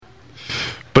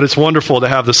But it's wonderful to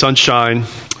have the sunshine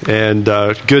and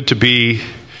good to be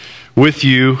with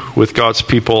you, with God's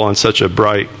people on such a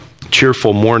bright,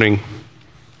 cheerful morning.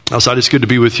 Outside, it's good to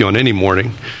be with you on any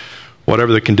morning,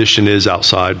 whatever the condition is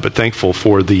outside, but thankful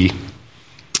for the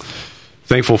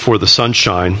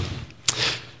sunshine.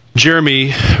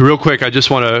 Jeremy, real quick, I just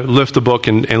want to lift the book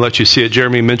and let you see it.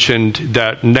 Jeremy mentioned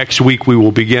that next week we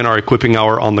will begin our equipping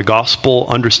hour on the gospel,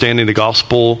 understanding the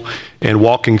gospel, and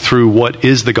walking through what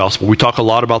is the gospel. We talk a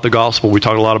lot about the gospel. We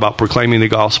talk a lot about proclaiming the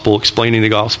gospel, explaining the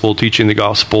gospel, teaching the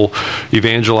gospel,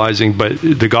 evangelizing. But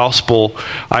the gospel,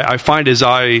 I find as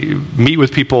I meet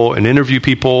with people and interview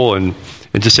people and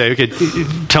to say, okay,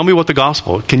 tell me what the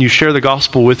gospel, can you share the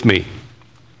gospel with me?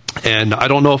 And I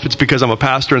don't know if it's because I'm a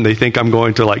pastor and they think I'm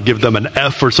going to give them an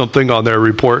F or something on their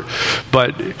report,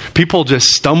 but people just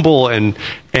stumble and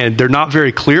they're not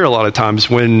very clear a lot of times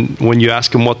when you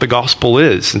ask them what the gospel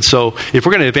is. And so if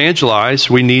we're going to evangelize,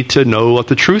 we need to know what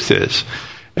the truth is.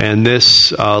 And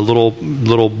this little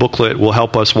booklet will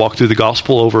help us walk through the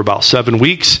gospel over about 7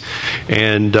 weeks.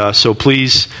 And so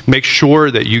please make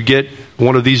sure that you get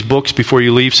one of these books before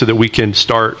you leave so that we can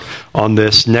start on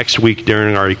this next week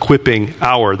during our equipping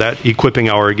hour. That equipping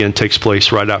hour, again, takes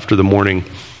place right after the morning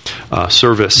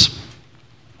service.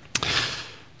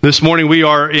 This morning we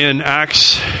are in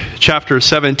Acts chapter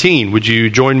 17. Would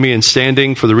you join me in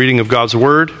standing for the reading of God's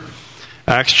Word?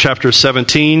 Acts chapter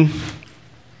 17.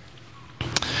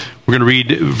 We're going to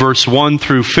read verse 1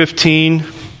 through 15.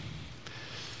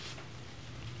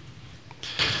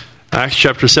 Acts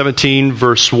chapter 17,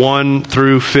 verse 1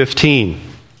 through 15.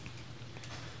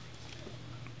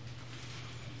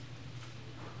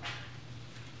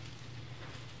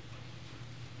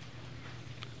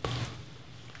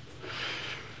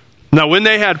 Now when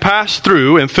they had passed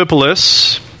through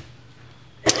Amphipolis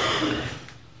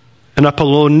and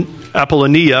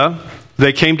Apollonia,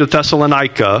 they came to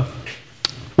Thessalonica,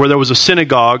 where there was a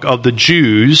synagogue of the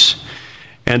Jews,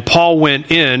 and Paul went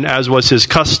in, as was his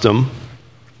custom.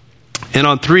 And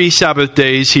on 3 Sabbath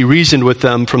days he reasoned with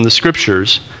them from the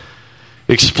Scriptures,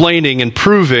 explaining and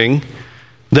proving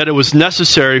that it was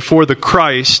necessary for the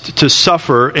Christ to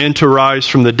suffer and to rise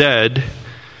from the dead,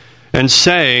 and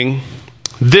saying,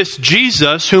 "This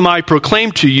Jesus whom I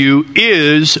proclaim to you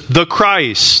is the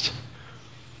Christ."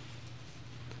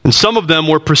 And some of them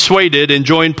were persuaded and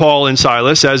joined Paul and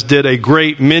Silas, as did a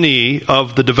great many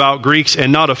of the devout Greeks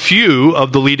and not a few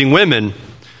of the leading women.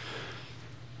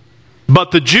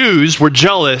 But the Jews were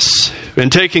jealous, and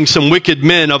taking some wicked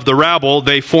men of the rabble,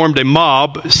 they formed a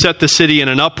mob, set the city in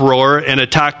an uproar, and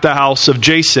attacked the house of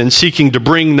Jason, seeking to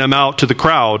bring them out to the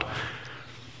crowd.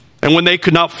 And when they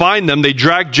could not find them, they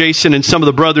dragged Jason and some of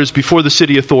the brothers before the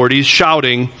city authorities,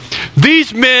 shouting,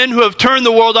 "These men who have turned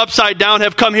the world upside down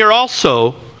have come here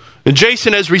also. And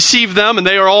Jason has received them, and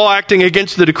they are all acting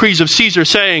against the decrees of Caesar,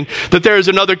 saying that there is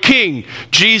another king,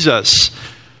 Jesus."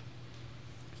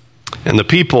 And the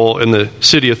people and the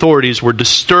city authorities were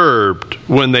disturbed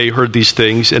when they heard these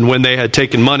things, and when they had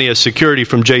taken money as security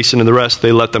from Jason and the rest,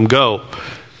 they let them go.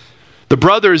 The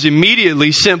brothers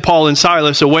immediately sent Paul and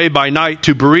Silas away by night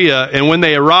to Berea, and when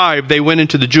they arrived, they went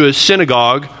into the Jewish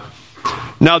synagogue.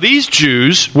 Now these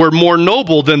Jews were more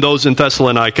noble than those in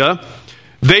Thessalonica.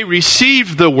 They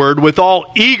received the word with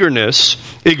all eagerness,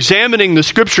 examining the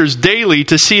Scriptures daily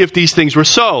to see if these things were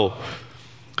so.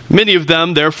 Many of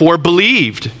them, therefore,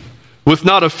 believed, with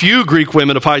not a few Greek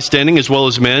women of high standing as well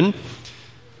as men.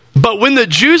 But when the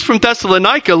Jews from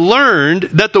Thessalonica learned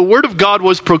that the word of God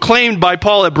was proclaimed by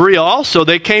Paul at Berea also,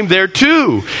 they came there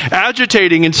too,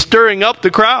 agitating and stirring up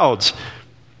the crowds.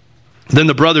 Then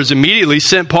the brothers immediately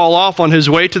sent Paul off on his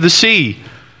way to the sea,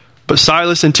 but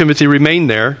Silas and Timothy remained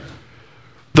there.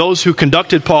 Those who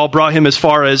conducted Paul brought him as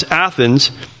far as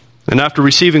Athens, and after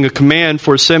receiving a command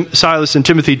for Silas and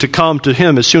Timothy to come to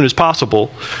him as soon as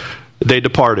possible, they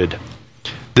departed.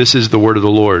 This is the word of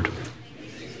the Lord.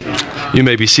 You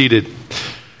may be seated.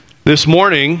 This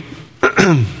morning,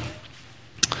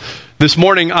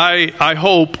 I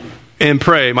hope and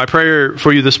pray, my prayer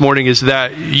for you this morning is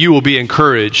that you will be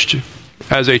encouraged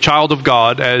as a child of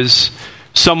God, as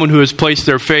someone who has placed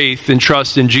their faith and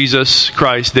trust in Jesus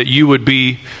Christ, that you would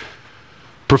be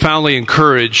profoundly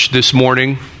encouraged this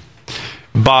morning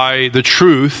by the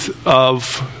truth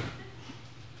of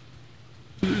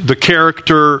the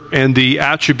character and the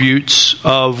attributes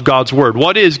of God's Word.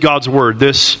 What is God's Word?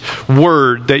 This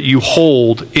Word that you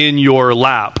hold in your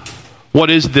lap. What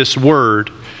is this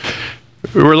Word?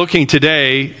 We're looking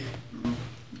today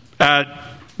at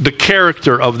the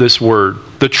character of this Word,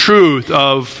 the truth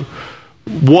of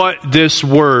what this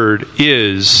Word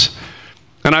is.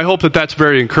 And I hope that that's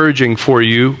very encouraging for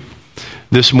you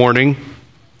this morning.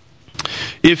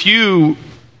 if you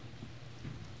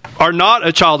are not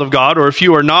a child of God, or if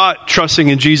you are not trusting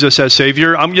in Jesus as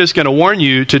Savior, I'm just going to warn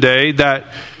you today that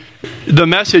the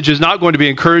message is not going to be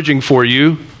encouraging for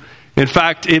you. In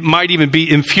fact, it might even be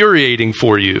infuriating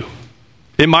for you.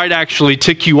 It might actually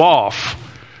tick you off.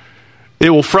 It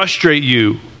will frustrate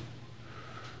you.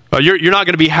 You're not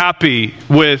going to be happy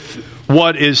with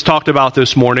what is talked about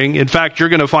this morning. In fact, you're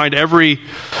going to find every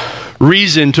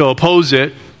reason to oppose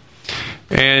it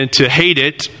and to hate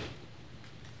it,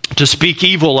 to speak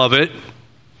evil of it.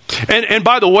 And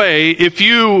by the way, if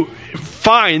you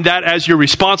find that as your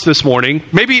response this morning,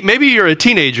 maybe you're a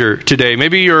teenager today,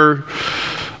 maybe you're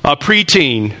a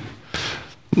preteen,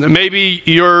 maybe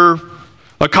you're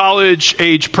a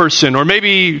college-age person, or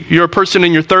maybe you're a person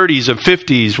in your 30s or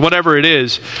 50s, whatever it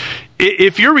is.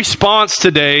 If your response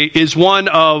today is one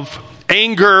of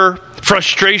anger,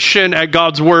 frustration at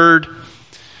God's word,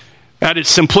 at its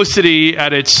simplicity,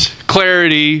 at its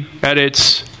clarity, at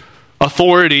its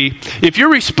authority, if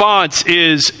your response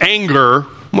is anger,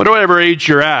 whatever age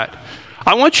you're at,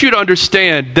 I want you to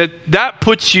understand that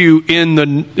puts you in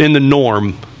the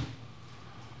norm.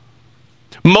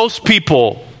 Most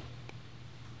people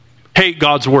hate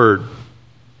God's word.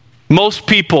 Most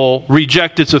people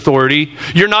reject its authority.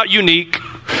 You're not unique.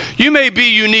 You may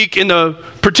be unique in the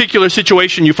particular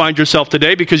situation you find yourself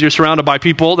today because you're surrounded by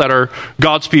people that are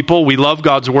God's people. We love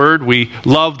God's word. We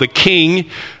love the King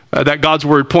that God's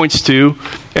word points to.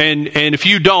 And if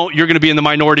you don't, you're going to be in the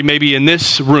minority maybe in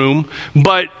this room.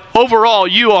 But overall,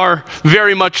 you are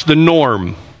very much the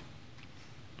norm.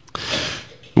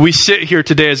 We sit here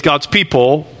today as God's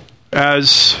people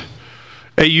as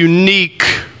a unique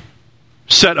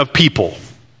set of people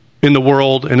in the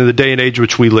world and in the day and age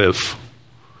which we live.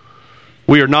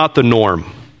 We are not the norm.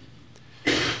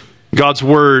 God's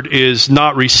word is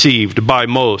not received by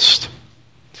most.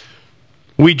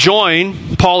 We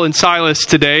join Paul and Silas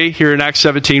today here in Acts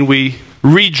 17. We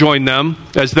rejoin them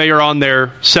as they are on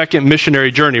their second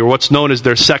missionary journey, or what's known as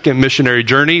their second missionary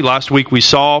journey. Last week we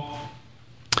saw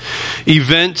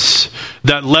events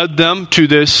that led them to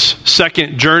this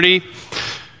second journey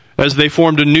as they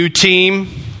formed a new team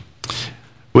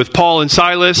with Paul and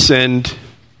Silas and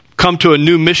come to a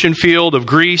new mission field of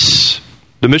Greece,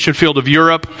 the mission field of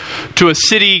Europe, to a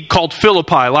city called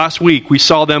Philippi. Last week we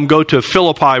saw them go to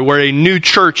Philippi, where a new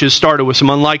church is started with some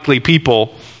unlikely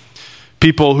people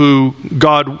who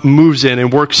God moves in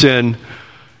and works in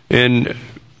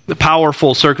the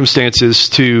powerful circumstances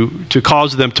to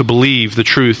cause them to believe the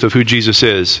truth of who Jesus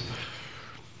is.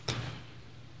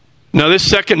 Now, this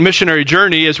second missionary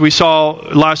journey, as we saw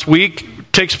last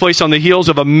week, takes place on the heels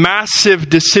of a massive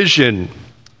decision.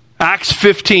 Acts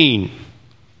 15.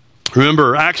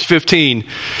 Remember, Acts 15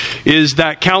 is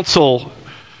that council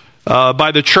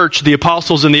by the church, the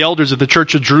apostles and the elders of the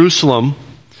church of Jerusalem,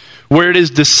 where it is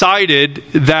decided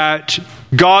that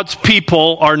God's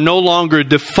people are no longer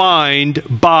defined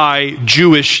by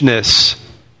Jewishness.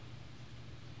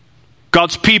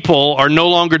 God's people are no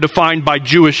longer defined by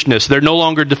Jewishness. They're no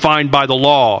longer defined by the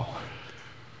law.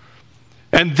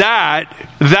 And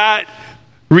that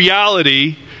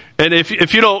reality, and if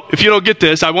you don't get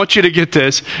this, I want you to get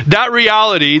this. That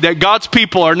reality that God's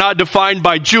people are not defined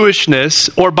by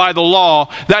Jewishness or by the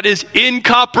law, that is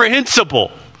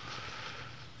incomprehensible.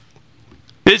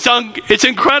 It's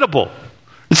incredible.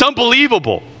 It's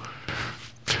unbelievable.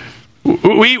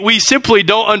 We simply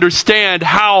don't understand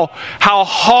how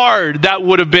hard that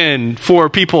would have been for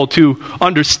people to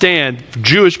understand,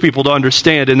 Jewish people to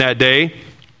understand in that day.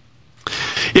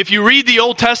 If you read the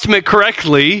Old Testament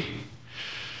correctly,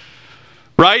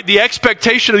 right, the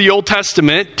expectation of the Old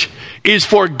Testament is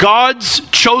for God's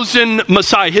chosen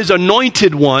Messiah, his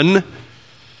anointed one,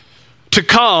 to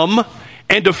come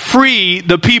and to free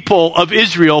the people of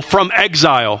Israel from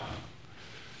exile,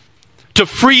 to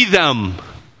free them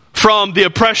from the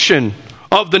oppression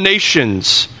of the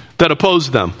nations that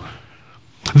oppose them.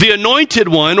 The anointed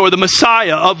one, or the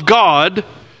Messiah of God,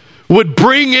 would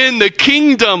bring in the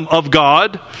kingdom of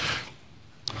God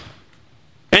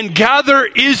and gather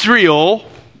Israel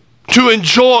to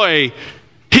enjoy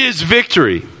his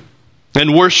victory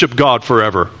and worship God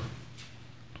forever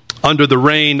under the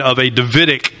reign of a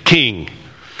Davidic king.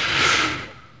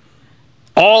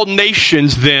 All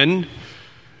nations then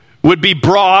would be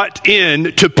brought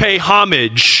in to pay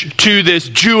homage to this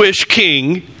Jewish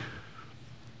king.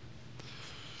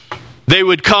 They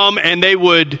would come and they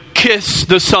would kiss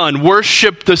the Son,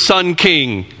 worship the Son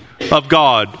King of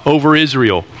God over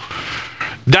Israel.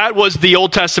 That was the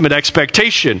Old Testament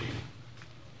expectation.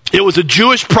 It was a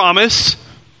Jewish promise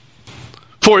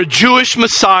for a Jewish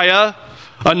Messiah,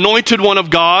 anointed one of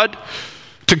God,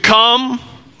 to come,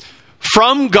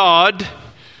 from God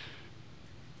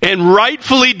and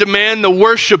rightfully demand the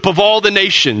worship of all the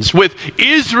nations, with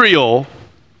Israel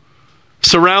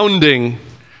surrounding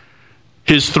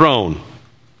his throne.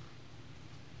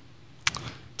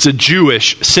 It's a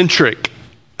Jewish-centric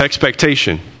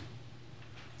expectation.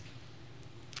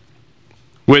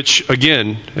 Which,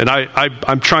 again, and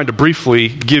I'm trying to briefly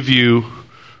give you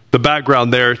the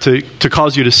background there to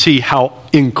cause you to see how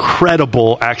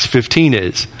incredible Acts 15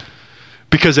 is.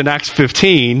 Because in Acts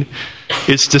 15,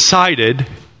 it's decided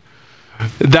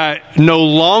that no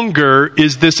longer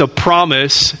is this a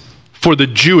promise for the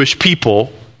Jewish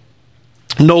people.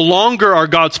 No longer are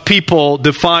God's people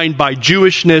defined by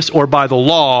Jewishness or by the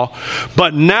law,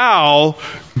 but now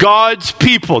God's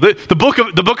people.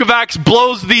 The book of Acts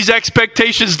blows these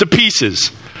expectations to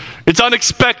pieces. It's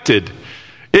unexpected.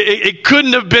 It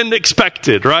couldn't have been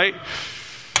expected, right?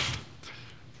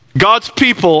 God's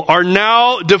people are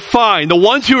now defined. The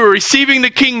ones who are receiving the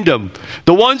kingdom,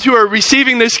 the ones who are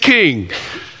receiving this king,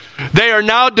 they are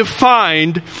now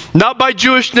defined not by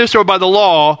Jewishness or by the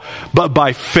law, but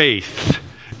by faith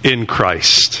in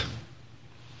Christ.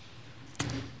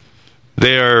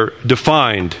 They are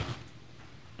defined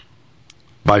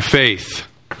by faith.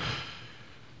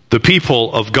 The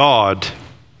people of God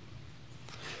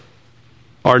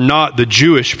are not the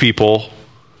Jewish people,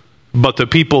 but the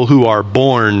people who are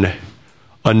born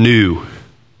anew,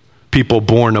 people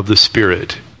born of the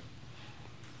Spirit,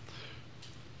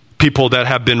 people that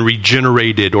have been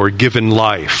regenerated or given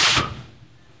life.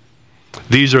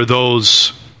 These are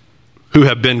those who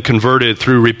have been converted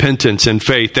through repentance and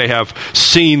faith. They have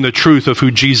seen the truth of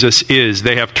who Jesus is.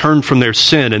 They have turned from their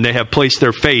sin and they have placed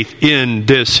their faith in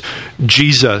this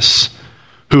Jesus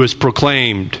who is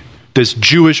proclaimed, this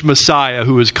Jewish Messiah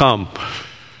who has come.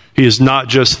 He is not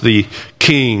just the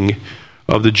King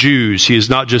of the Jews. He is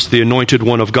not just the anointed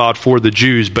one of God for the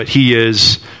Jews, but he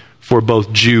is for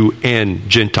both Jew and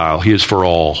Gentile. He is for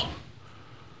all.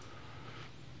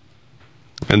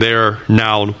 And they are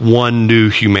now one new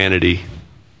humanity.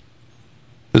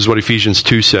 This is what Ephesians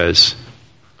 2 says.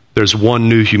 There's one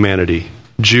new humanity.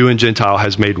 Jew and Gentile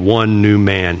has made one new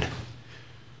man.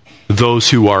 Those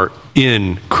who are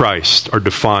in Christ are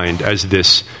defined as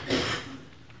this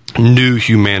new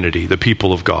humanity, the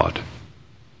people of God.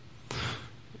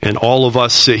 And all of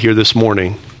us sit here this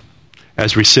morning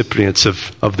as recipients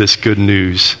of this good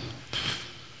news.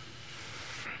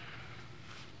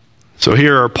 So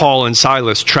here are Paul and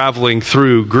Silas traveling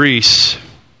through Greece,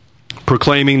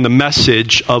 proclaiming the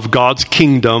message of God's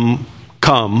kingdom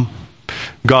come,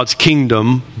 God's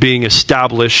kingdom being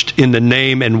established in the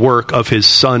name and work of his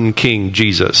Son, King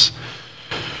Jesus.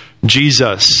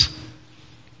 Jesus,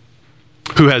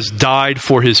 who has died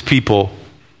for his people.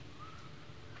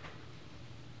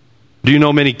 Do you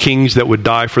know many kings that would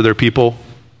die for their people?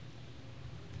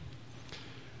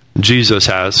 Jesus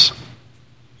has.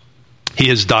 He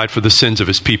has died for the sins of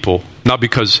his people, not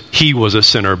because he was a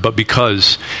sinner, but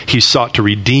because he sought to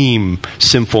redeem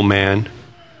sinful man.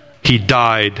 He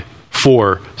died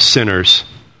for sinners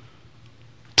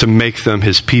to make them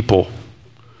his people.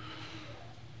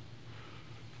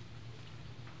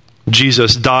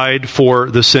 Jesus died for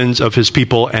the sins of his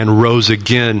people and rose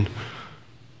again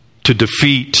to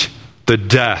defeat the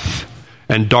death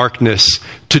and darkness,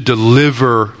 to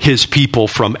deliver his people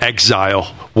from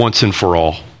exile once and for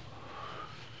all.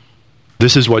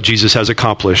 This is what Jesus has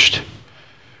accomplished.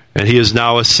 And he is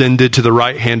now ascended to the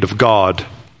right hand of God,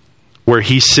 where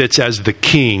he sits as the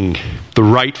king, the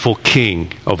rightful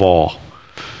king of all.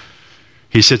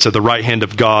 He sits at the right hand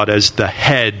of God as the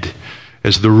head,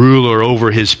 as the ruler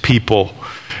over his people.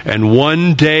 And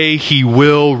one day he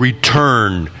will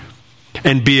return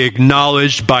and be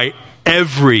acknowledged by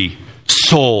every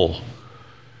soul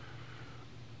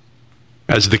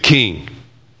as the king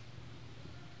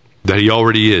that he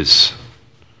already is.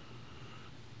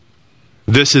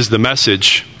 This is the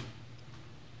message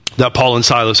that Paul and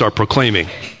Silas are proclaiming.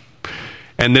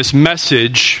 And this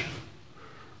message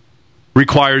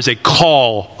requires a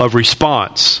call of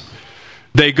response.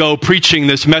 They go preaching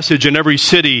this message in every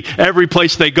city, every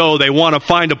place they go. They want to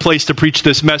find a place to preach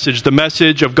this message. The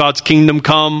message of God's kingdom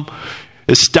come,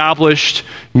 established,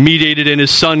 mediated in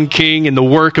his Son King, in the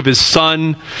work of his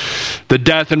Son, the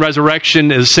death and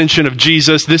resurrection and ascension of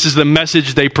Jesus. This is the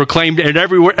message they proclaimed in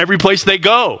every place they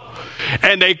go.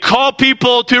 And they call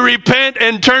people to repent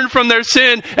and turn from their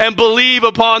sin and believe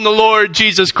upon the Lord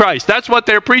Jesus Christ. That's what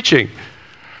they're preaching.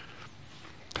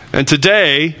 And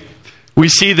today, we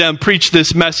see them preach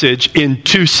this message in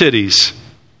two cities,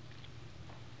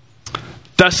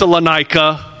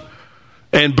 Thessalonica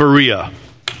and Berea.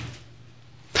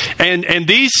 And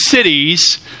these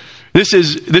cities, This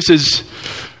is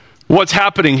what's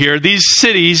happening here. These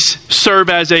cities serve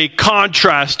as a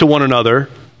contrast to one another.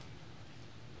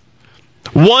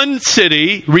 One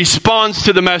city responds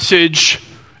to the message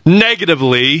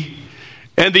negatively,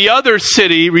 and the other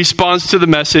city responds to the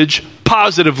message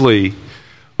positively.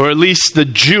 Or at least the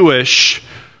Jewish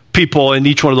people in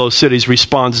each one of those cities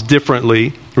respond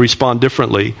differently.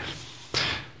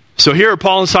 So here are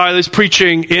Paul and Silas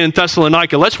preaching in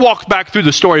Thessalonica. Let's walk back through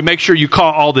the story. Make sure you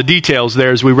caught all the details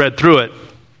there as we read through it.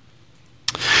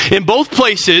 In both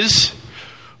places,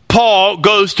 Paul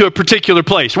goes to a particular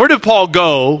place. Where did Paul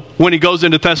go when he goes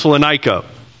into Thessalonica?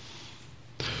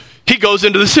 He goes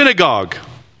into the synagogue.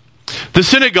 The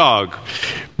synagogue.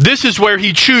 This is where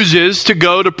he chooses to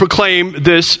go to proclaim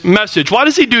this message. Why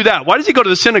does he do that? Why does he go to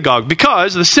the synagogue?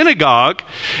 Because the synagogue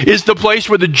is the place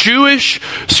where the Jewish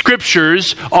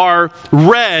scriptures are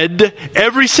read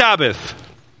every Sabbath.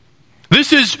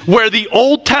 This is where the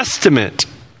Old Testament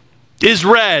is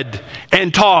read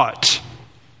and taught.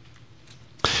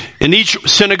 In each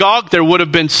synagogue, there would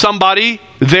have been somebody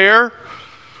there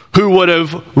who would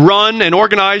have run and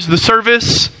organized the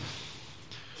service.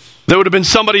 There would have been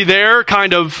somebody there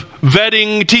kind of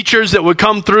vetting teachers that would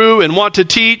come through and want to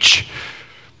teach.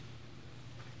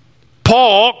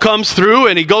 Paul comes through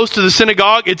and he goes to the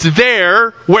synagogue. It's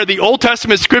there where the Old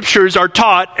Testament scriptures are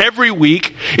taught every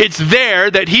week. It's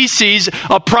there that he sees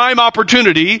a prime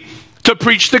opportunity to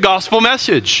preach the gospel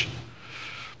message.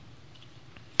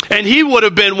 And he would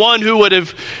have been one who would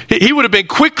have been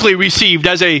quickly received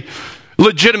as a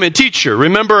legitimate teacher.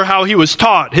 Remember how he was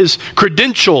taught. His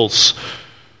credentials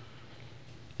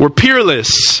were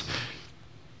peerless.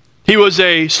 He was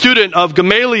a student of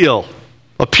Gamaliel,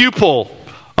 a pupil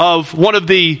of one of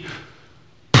the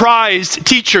prized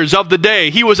teachers of the day.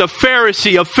 He was a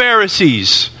Pharisee of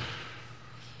Pharisees.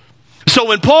 So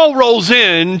when Paul rolls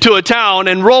into a town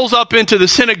and rolls up into the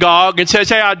synagogue and says,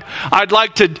 hey, I'd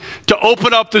like to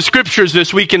open up the scriptures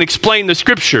this week and explain the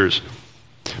scriptures.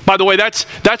 By the way,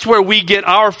 that's where we get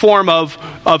our form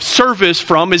of service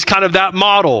from, is kind of that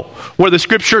model where the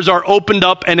scriptures are opened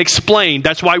up and explained.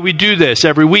 That's why we do this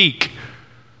every week.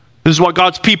 This is what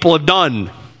God's people have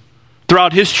done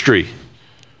throughout history.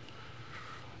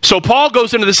 So Paul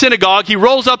goes into the synagogue. He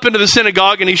rolls up into the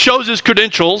synagogue and he shows his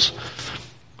credentials.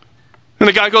 And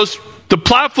the guy goes, the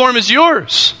platform is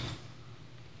yours.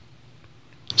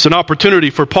 It's an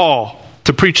opportunity for Paul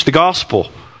to preach the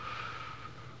gospel.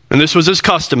 And this was his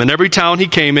custom. In every town he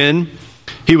came in,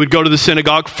 he would go to the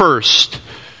synagogue first,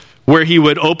 where he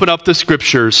would open up the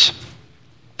scriptures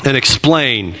and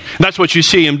explain. And that's what you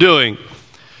see him doing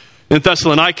in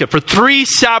Thessalonica. For 3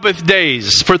 Sabbath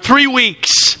days, for 3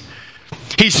 weeks,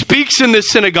 he speaks in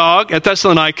this synagogue at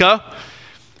Thessalonica.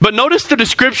 But notice the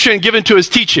description given to his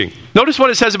teaching. Notice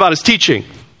what it says about his teaching.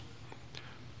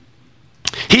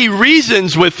 He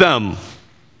reasons with them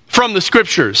from the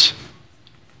scriptures.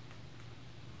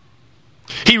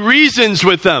 He reasons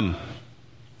with them.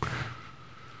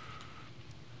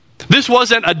 This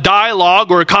wasn't a dialogue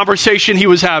or a conversation he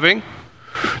was having.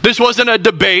 This wasn't a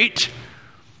debate.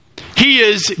 He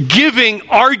is giving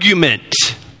argument.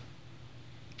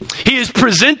 He is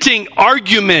presenting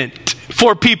argument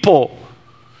for people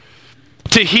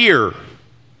to hear.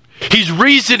 He's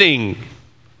reasoning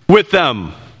with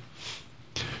them,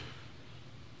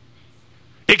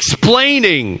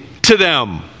 explaining to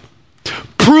them,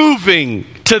 proving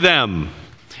to them.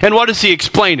 And what is he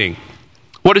explaining?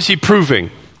 What is he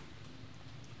proving?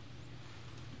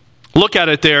 Look at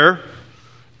it there.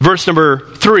 Verse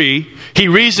number 3, he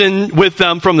reasoned with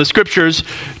them from the scriptures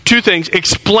 2 things,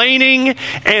 explaining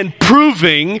and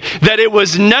proving that it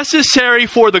was necessary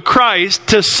for the Christ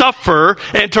to suffer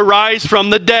and to rise from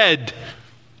the dead.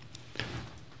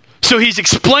 So he's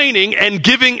explaining and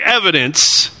giving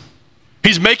evidence.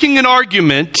 He's making an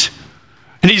argument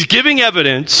and he's giving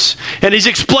evidence and he's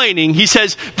explaining. He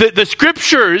says that the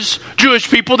scriptures, Jewish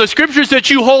people, the scriptures that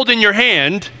you hold in your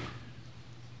hand,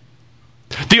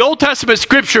 the Old Testament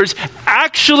scriptures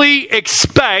actually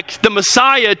expect the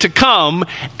Messiah to come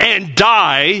and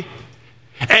die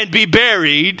and be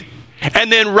buried and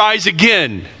then rise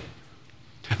again.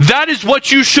 That is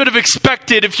what you should have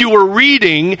expected if you were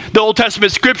reading the Old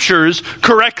Testament scriptures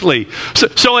correctly.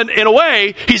 So in a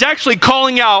way, he's actually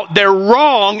calling out their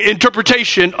wrong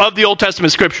interpretation of the Old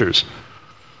Testament scriptures.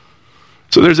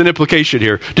 So there's an implication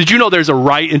here. Did you know there's a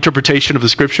right interpretation of the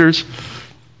scriptures?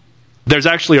 There's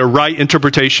actually a right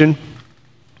interpretation.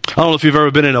 I don't know if you've ever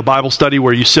been in a Bible study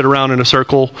where you sit around in a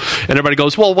circle and everybody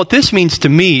goes, well, what this means to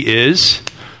me is,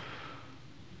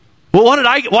 well, what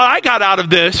I got out of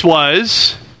this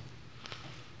was,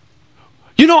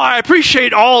 I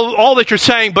appreciate all that you're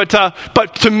saying, but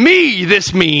to me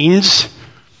this means,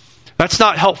 that's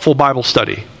not helpful Bible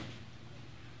study.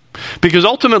 Because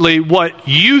ultimately what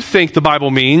you think the Bible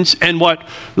means and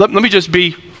let me just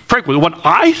be frank with you, what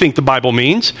I think the Bible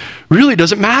means really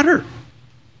doesn't matter.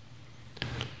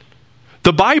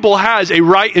 The Bible has a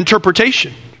right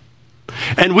interpretation,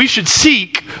 and we should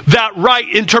seek that right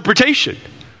interpretation.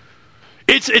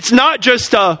 It's not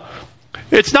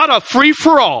a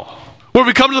free-for-all where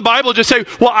we come to the Bible and just say,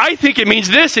 well, I think it means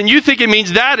this, and you think it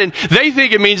means that, and they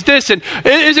think it means this, and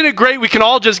isn't it great we can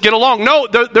all just get along? No,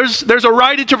 there's a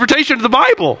right interpretation of the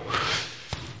Bible.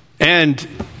 And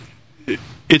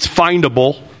it's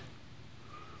findable.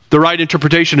 The right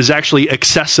interpretation is actually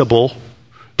accessible.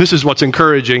 This is what's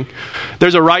encouraging.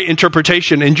 There's a right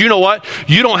interpretation. And you know what?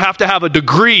 You don't have to have a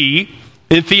degree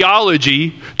in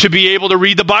theology to be able to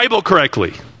read the Bible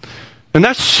correctly. And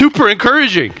that's super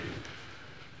encouraging.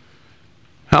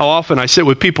 How often I sit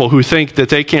with people who think that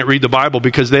they can't read the Bible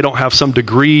because they don't have some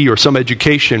degree or some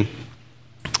education.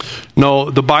 No,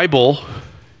 the Bible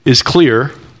is clear.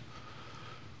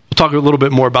 We'll talk a little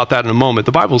bit more about that in a moment.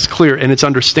 The Bible is clear and it's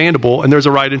understandable, and there's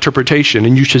a right interpretation,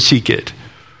 and you should seek it.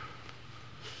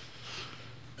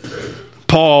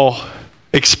 Paul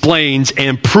explains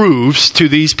and proves to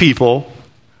these people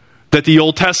that the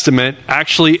Old Testament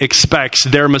actually expects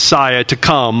their Messiah to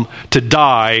come, to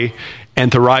die,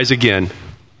 and to rise again.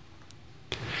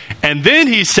 And then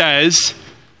he says,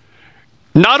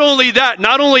 not only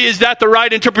is that the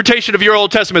right interpretation of your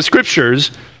Old Testament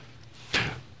scriptures,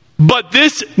 but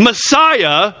this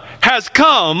Messiah has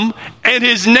come, and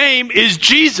his name is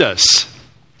Jesus.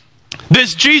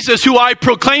 This Jesus who I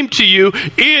proclaim to you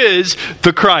is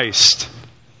the Christ.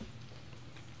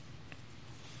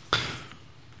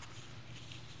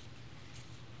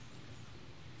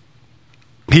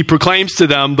 He proclaims to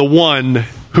them the one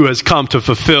who has come to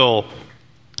fulfill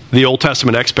the Old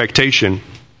Testament expectation.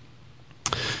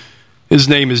 His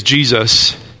name is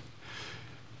Jesus.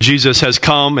 Jesus has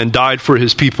come and died for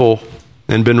his people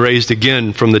and been raised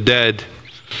again from the dead.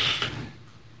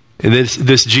 And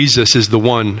this Jesus is the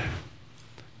one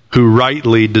who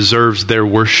rightly deserves their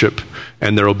worship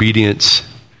and their obedience.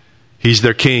 He's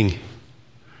their king,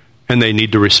 and they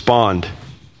need to respond.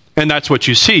 And that's what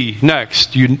you see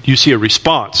next. You see a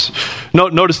response.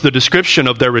 Notice the description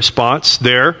of their response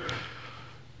there.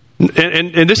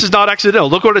 And this is not accidental.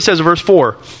 Look what it says in verse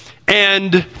 4.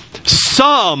 And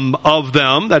some of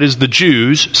them, that is the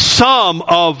Jews, some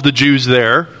of the Jews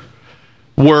there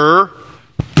were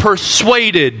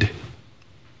persuaded.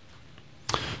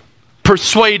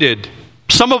 Persuaded.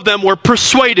 Some of them were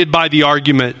persuaded by the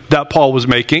argument that Paul was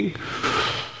making.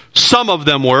 Some of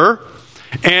them were.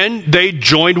 And they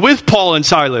joined with Paul and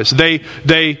Silas.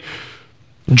 They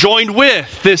joined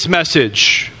with this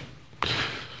message,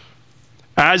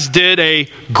 as did a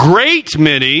great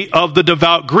many of the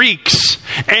devout Greeks,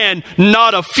 and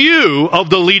not a few of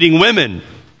the leading women.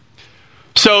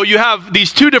 So you have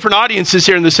these two different audiences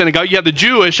here in the synagogue. You have the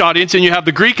Jewish audience and you have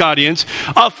the Greek audience.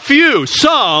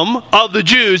 Some of the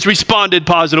Jews responded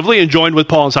positively and joined with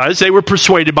Paul and Silas. They were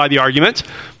persuaded by the argument.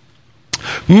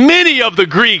 Many of the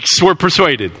Greeks were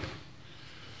persuaded.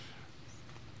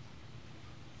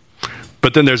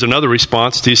 But then there's another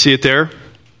response. Do you see it there?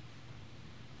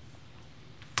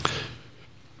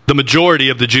 The majority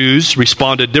of the Jews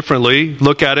responded differently.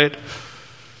 Look at it.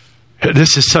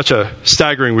 This is such a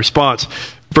staggering response.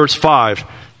 Verse 5.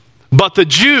 But the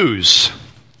Jews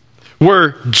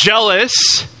were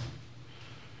jealous,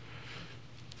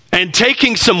 and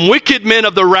taking some wicked men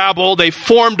of the rabble, they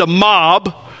formed a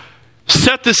mob,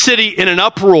 set the city in an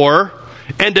uproar,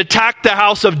 and attacked the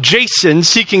house of Jason,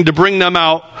 seeking to bring them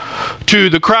out to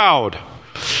the crowd.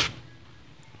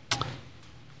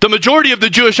 The majority of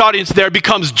the Jewish audience there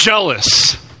becomes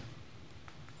jealous.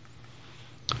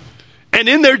 And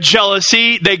in their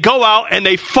jealousy, they go out and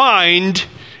they find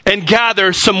and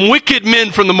gather some wicked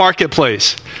men from the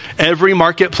marketplace. Every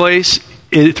marketplace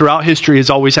throughout history has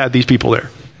always had these people there.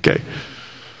 Okay,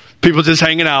 people just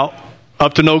hanging out,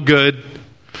 up to no good,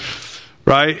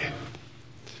 right?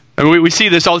 And we see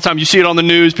this all the time. You see it on the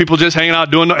news. People just hanging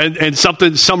out doing and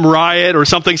some riot or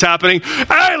something's happening.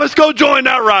 Hey, let's go join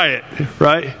that riot,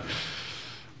 right?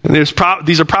 And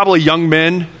these are probably young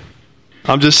men.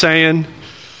 I'm just saying,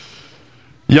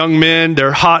 young men.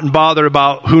 They're hot and bothered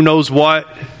about who knows what,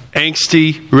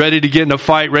 angsty, ready to get in a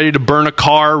fight, ready to burn a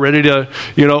car, ready to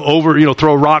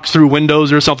throw rocks through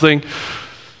windows or something.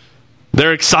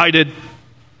 They're excited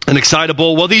and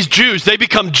excitable. Well, these Jews, they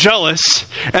become jealous,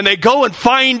 and they go and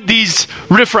find these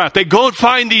riffraff. They go and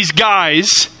find these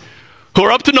guys who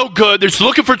are up to no good. They're just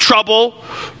looking for trouble,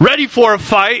 ready for a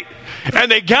fight.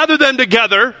 and they gather them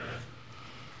together.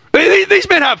 These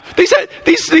men have,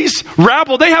 these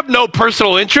rabble, they have no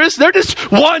personal interest. They're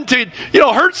just one to,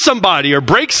 hurt somebody or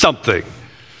break something.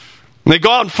 And they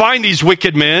go out and find these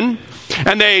wicked men,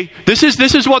 and this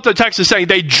is what the text is saying.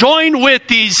 They join with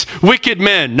these wicked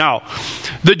men. Now,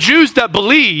 the Jews that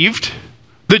believed,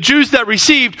 the Jews that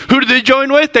received, who did they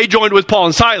join with? They joined with Paul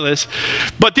and Silas.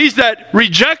 But these that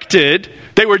rejected,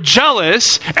 they were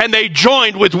jealous, and they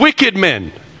joined with wicked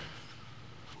men,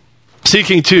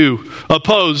 seeking to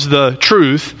oppose the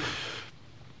truth.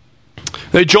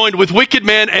 They joined with wicked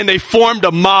men, and they formed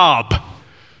a mob.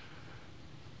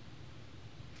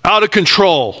 Out of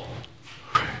control.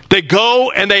 They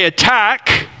go and they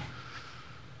attack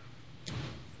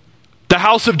the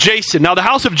house of Jason. Now, the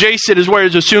house of Jason is where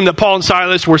it's assumed that Paul and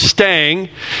Silas were staying,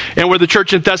 and where the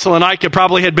church in Thessalonica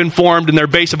probably had been formed in their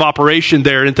base of operation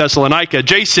there in Thessalonica.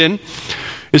 Jason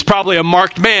is probably a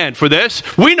marked man for this.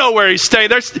 We know where he's staying.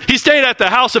 He's staying at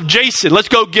the house of Jason. Let's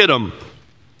go get him.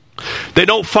 They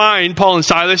don't find Paul and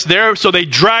Silas there, so they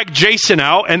drag Jason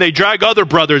out, and they drag other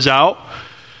brothers out.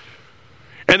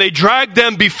 And they drag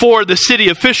them before the city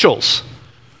officials.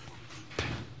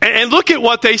 And look at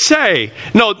what they say.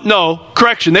 No,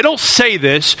 correction. They don't say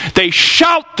this. They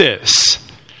shout this.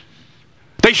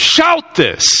 They shout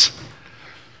this.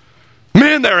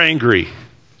 Man, they're angry.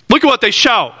 Look at what they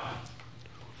shout.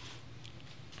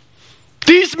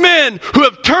 These men who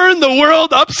have turned the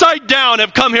world upside down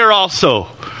have come here also.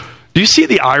 Do you see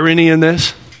the irony in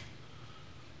this?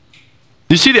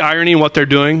 Do you see the irony in what they're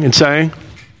doing and saying?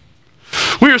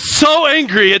 We are so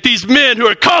angry at these men who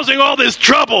are causing all this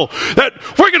trouble that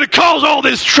we're going to cause all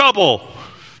this trouble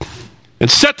and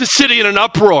set the city in an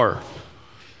uproar.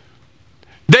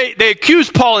 They accuse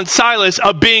Paul and Silas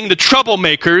of being the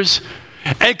troublemakers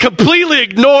and completely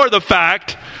ignore the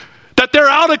fact that they're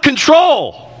out of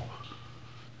control.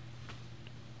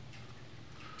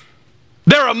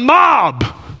 They're a mob,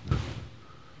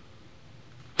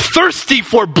 thirsty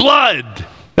for blood.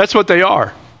 That's what they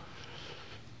are.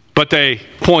 But they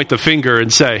point the finger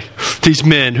and say, these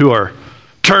men who are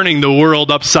turning the world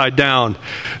upside down.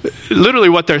 Literally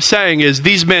what they're saying is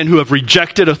these men who have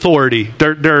rejected authority.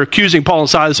 They're accusing Paul and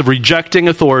Silas of rejecting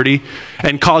authority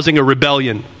and causing a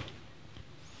rebellion.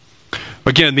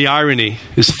 Again, the irony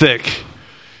is thick.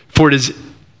 For it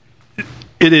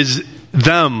is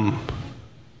them.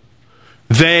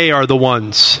 They are the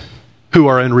ones who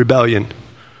are in rebellion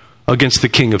against the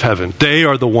King of Heaven. They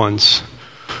are the ones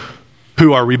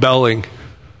who are rebelling.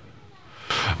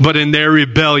 But in their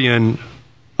rebellion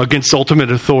against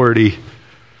ultimate authority,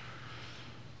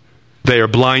 they are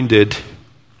blinded.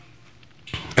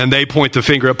 And they point the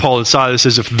finger at Paul and Silas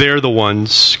as if they're the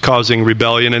ones causing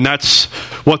rebellion. And that's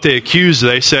what they accuse.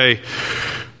 They say,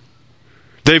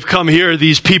 they've come here,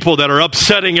 these people that are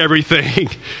upsetting everything.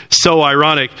 So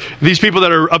ironic. These people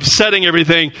that are upsetting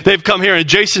everything, they've come here and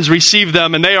Jason's received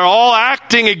them, and they are all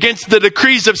acting against the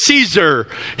decrees of Caesar.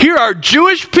 Here are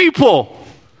Jewish people.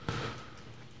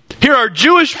 Here are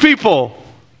Jewish people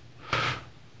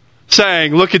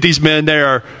saying, look at these men, they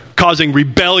are causing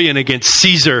rebellion against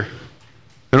Caesar.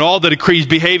 And all the decrees,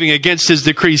 behaving against his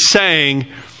decrees, saying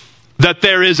that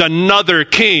there is another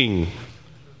king,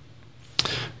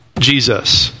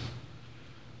 Jesus.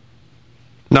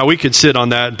 Now we could sit on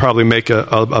that and probably make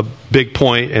a big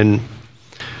point, and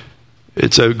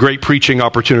it's a great preaching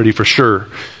opportunity for sure.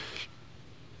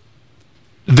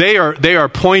 They are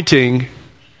pointing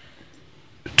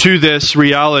to this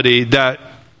reality that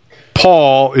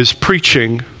Paul is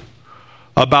preaching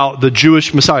about the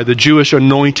Jewish Messiah, the Jewish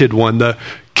anointed one, the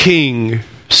king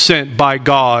sent by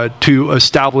God to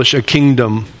establish a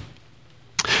kingdom.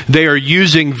 They are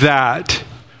using that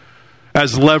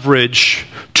as leverage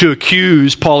to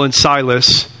accuse Paul and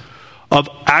Silas of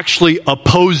actually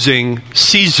opposing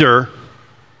Caesar.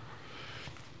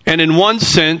 And in one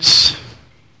sense,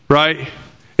 right?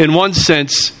 In one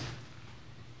sense,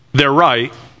 they're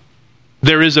right.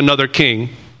 There is another king.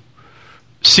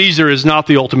 Caesar is not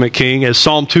the ultimate king. As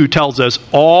Psalm 2 tells us,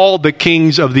 all the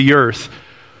kings of the earth,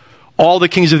 all the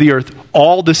kings of the earth,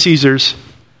 all the Caesars,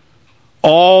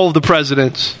 all the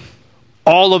presidents,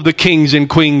 all of the kings and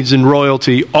queens and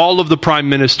royalty, all of the prime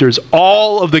ministers,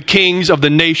 all of the kings of the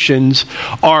nations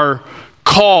are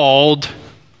called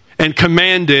and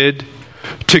commanded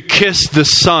to kiss the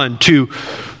Son, to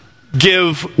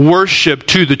give worship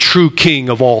to the true King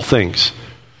of all things.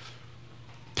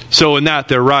 So in that,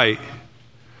 they're right.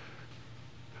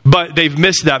 But they've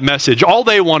missed that message. All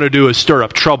they want to do is stir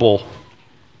up trouble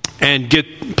and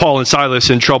get Paul and Silas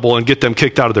in trouble and get them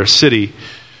kicked out of their city,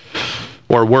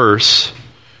 or worse.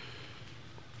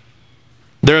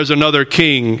 There is another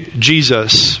king,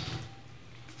 Jesus.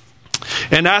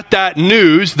 And at that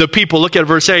news, the people, look at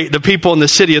verse 8, the people in the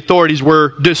city authorities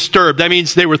were disturbed. That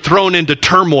means they were thrown into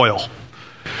turmoil.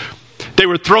 They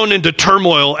were thrown into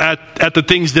turmoil at the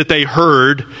things that they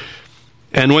heard.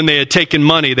 And when they had taken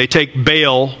money, they take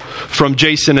bail from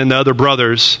Jason and the other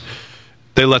brothers.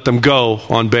 They let them go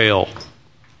on bail.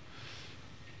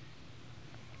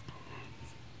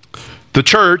 The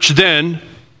church then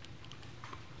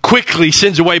quickly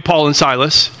sends away Paul and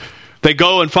Silas. They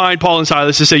go and find Paul and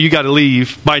Silas and say, you got to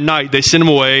leave. By night, they send them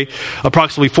away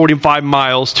approximately 45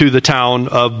 miles to the town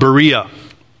of Berea.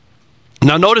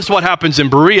 Now notice what happens in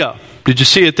Berea. Did you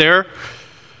see it there?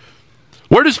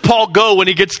 Where does Paul go when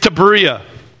he gets to Berea?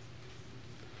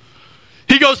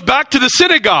 He goes back to the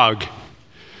synagogue.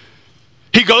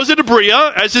 He goes into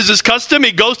Berea, as is his custom,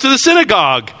 he goes to the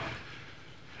synagogue.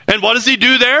 And what does he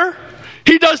do there?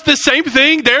 He does the same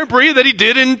thing there in Berea that he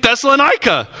did in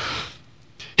Thessalonica.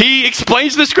 He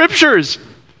explains the scriptures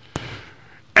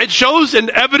and shows and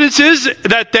evidences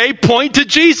that they point to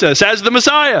Jesus as the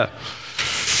Messiah.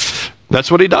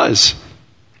 That's what he does.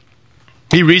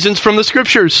 He reasons from the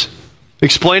scriptures,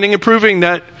 explaining and proving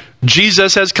that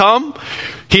Jesus has come.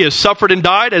 He has suffered and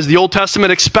died as the Old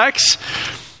Testament expects.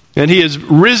 And he has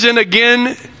risen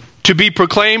again to be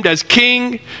proclaimed as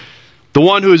king, the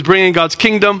one who is bringing God's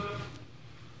kingdom.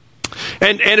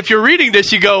 And if you're reading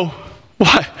this, you go,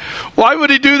 why would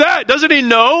he do that? Doesn't he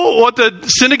know what the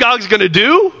synagogue's going to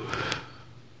do?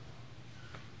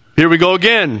 Here we go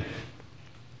again.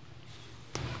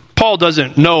 Paul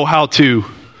doesn't know how to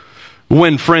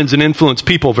win friends and influence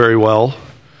people very well.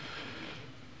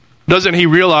 Doesn't he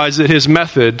realize that his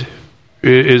method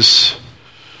is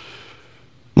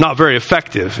not very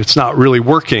effective? It's not really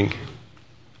working.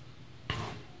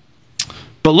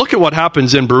 But look at what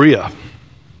happens in Berea.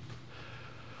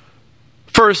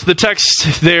 First, the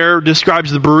text there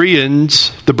describes the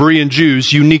Berean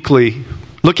Jews uniquely.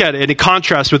 Look at it in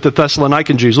contrast with the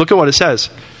Thessalonican Jews. Look at what it says.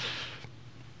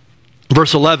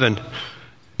 Verse 11.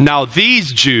 Now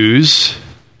these Jews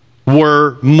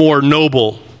were more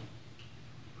noble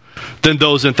than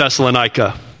those in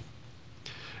Thessalonica.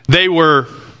 They were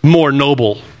more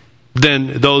noble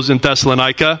than those in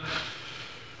Thessalonica.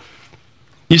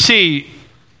 You see,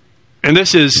 and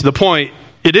this is the point,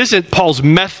 it isn't Paul's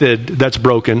method that's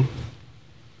broken.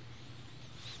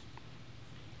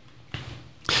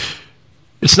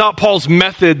 It's not Paul's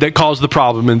method that caused the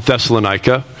problem in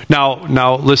Thessalonica.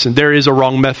 Now, listen, there is a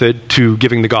wrong method to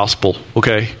giving the gospel,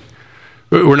 okay?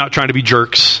 We're not trying to be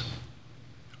jerks.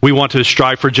 We want to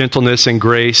strive for gentleness and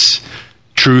grace,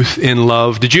 truth in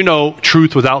love. Did you know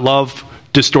truth without love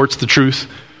distorts the truth?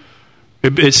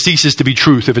 It ceases to be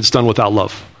truth if it's done without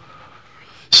love.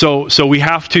 So we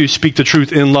have to speak the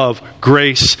truth in love,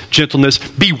 grace, gentleness,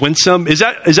 be winsome. Is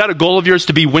that a goal of yours,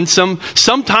 to be winsome?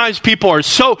 Sometimes people are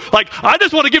so I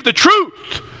just want to give the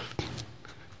truth.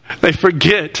 They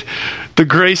forget the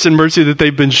grace and mercy that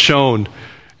they've been shown.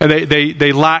 And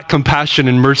they lack compassion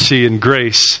and mercy and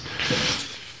grace.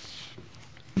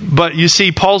 But you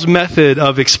see, Paul's method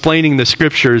of explaining the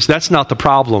scriptures, that's not the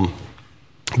problem.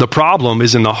 The problem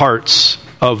is in the hearts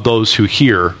of those who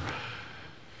hear.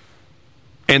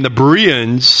 And the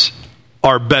Bereans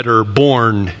are better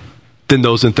born than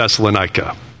those in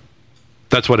Thessalonica.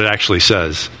 That's what it actually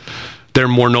says. They're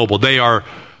more noble. They are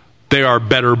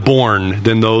better born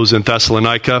than those in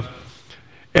Thessalonica.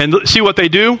 And see what they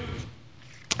do?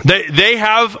 They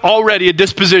have already a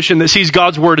disposition that sees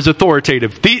God's word as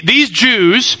authoritative. These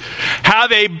Jews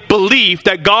have a belief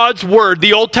that God's word,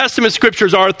 the Old Testament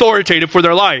scriptures, are authoritative for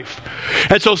their life.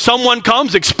 And so someone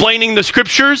comes explaining the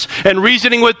scriptures and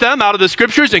reasoning with them out of the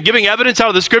scriptures and giving evidence out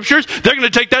of the scriptures. They're going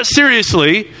to take that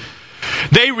seriously.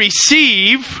 They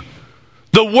receive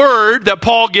the word that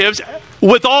Paul gives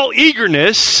with all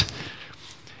eagerness.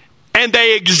 And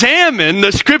they examine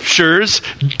the scriptures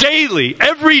daily,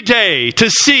 every day, to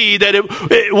see that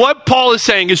what Paul is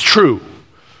saying is true.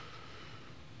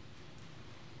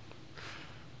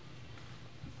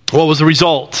 What was the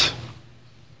result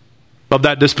of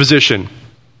that disposition?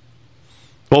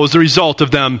 What was the result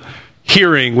of them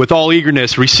hearing with all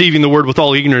eagerness, receiving the word with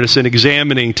all eagerness, and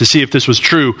examining to see if this was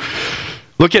true?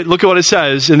 Look at what it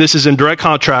says, and this is in direct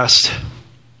contrast.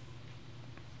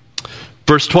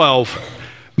 Verse 12.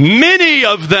 Many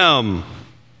of them,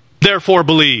 therefore,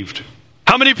 believed.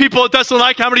 How many people at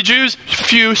Thessalonica? How many Jews?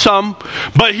 Few, some.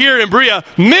 But here in Berea,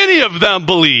 many of them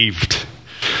believed.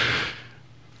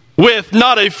 With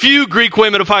not a few Greek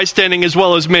women of high standing as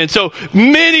well as men. So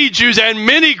many Jews and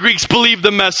many Greeks believed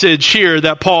the message here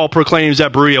that Paul proclaims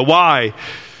at Berea. Why?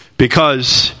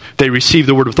 Because they received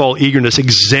the word with all eagerness,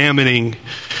 examining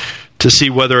to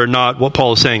see whether or not what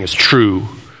Paul is saying is true.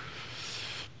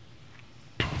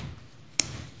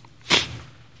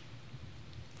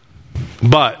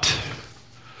 But,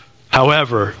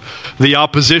 however, the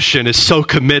opposition is so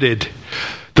committed.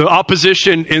 The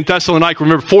opposition in Thessalonica,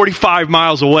 remember, 45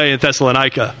 miles away in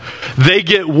Thessalonica, they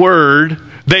get word,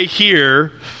 they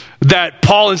hear that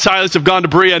Paul and Silas have gone to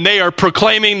Berea, and they are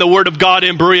proclaiming the word of God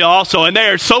in Berea also. And they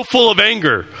are so full of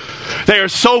anger, they are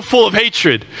so full of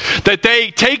hatred, that they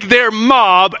take their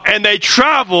mob and they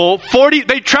travel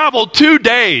 2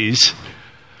 days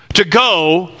to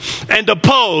go and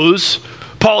depose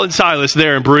Paul and Silas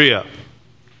there in Berea.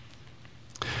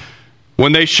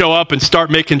 When they show up and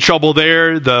start making trouble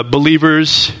there, the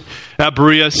believers at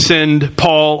Berea send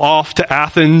Paul off to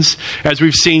Athens. As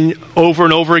we've seen over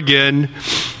and over again,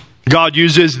 God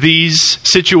uses these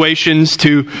situations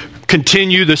to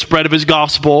continue the spread of his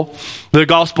gospel. The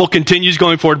gospel continues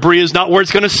going forward. Berea is not where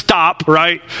it's going to stop,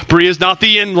 right? Berea is not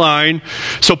the end line.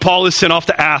 So Paul is sent off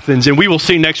to Athens. And we will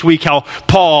see next week how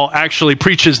Paul actually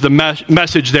preaches the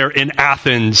message there in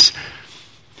Athens.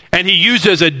 And he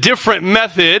uses a different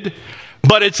method,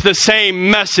 but it's the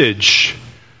same message.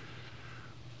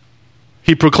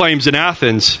 He proclaims in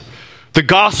Athens. The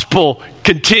gospel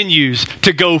continues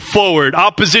to go forward.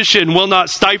 Opposition will not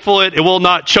stifle it. It will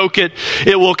not choke it.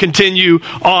 It will continue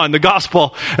on. The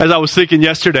gospel, as I was thinking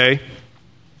yesterday,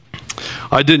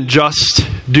 I didn't just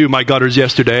do my gutters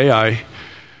yesterday.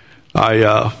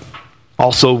 I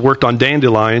also worked on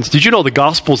dandelions. Did you know the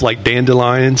gospel's like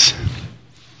dandelions?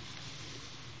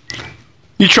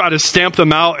 You try to stamp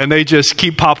them out and they just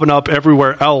keep popping up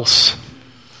everywhere else.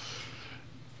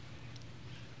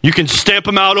 You can stamp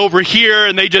them out over here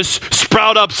and they just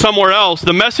sprout up somewhere else.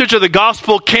 The message of the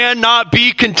gospel cannot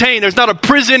be contained. There's not a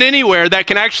prison anywhere that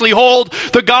can actually hold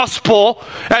the gospel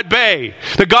at bay.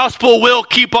 The gospel will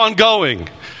keep on going.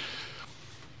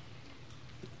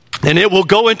 And it will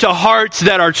go into hearts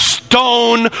that are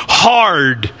stone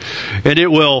hard. And it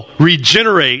will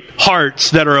regenerate hearts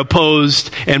that are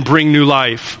opposed and bring new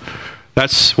life.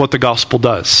 That's what the gospel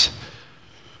does.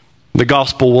 The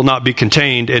gospel will not be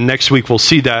contained, and next week we'll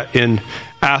see that in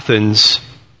Athens.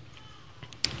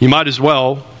 You might as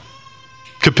well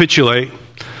capitulate.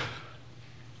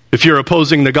 If you're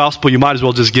opposing the gospel, you might as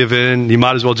well just give in. You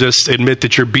might as well just admit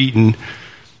that you're beaten.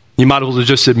 You might as well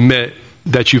just admit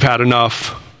that you've had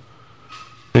enough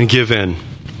and give in.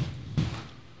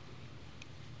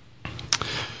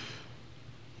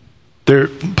 There,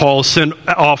 Paul is sent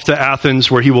off to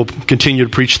Athens where he will continue to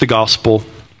preach the gospel.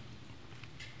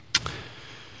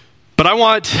 But I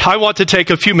want to take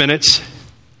a few minutes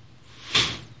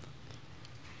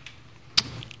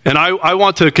and I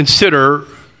want to consider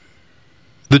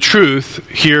the truth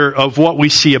here of what we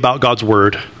see about God's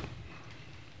word.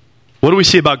 What do we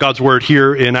see about God's word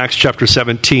here in Acts chapter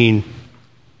 17?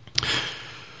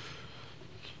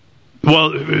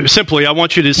 Well, simply, I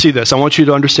want you to see this. I want you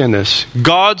to understand this.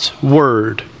 God's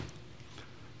word,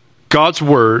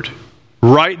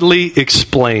 rightly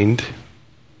explained,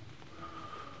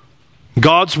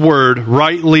 God's word,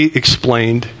 rightly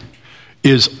explained,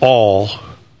 is all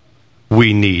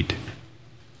we need.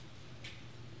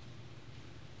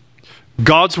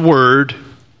 God's word,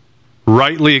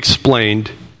 rightly explained,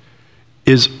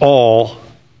 is all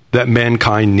that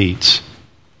mankind needs.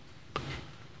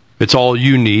 It's all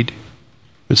you need.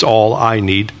 It's all I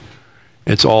need.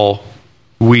 It's all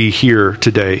we here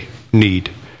today need.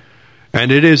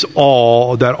 And it is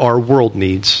all that our world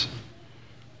needs.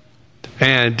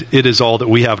 And it is all that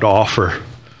we have to offer.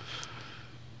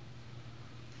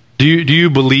 Do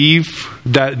you believe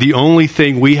that the only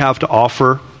thing we have to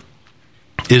offer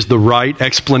is the right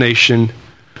explanation,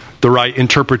 the right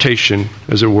interpretation,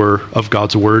 as it were, of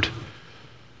God's word?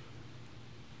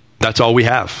 That's all we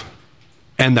have.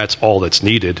 And that's all that's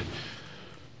needed.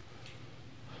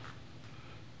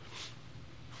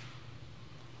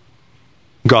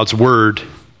 God's word.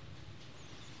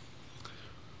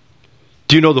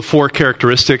 Do you know the 4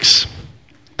 characteristics,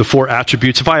 the 4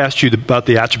 attributes? If I asked you about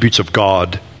the attributes of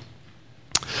God,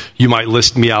 you might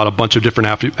list me out a bunch of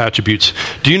different attributes.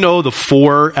 Do you know the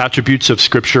 4 attributes of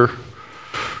Scripture?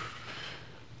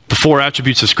 The 4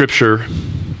 attributes of Scripture.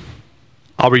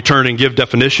 I'll return and give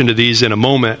definition to these in a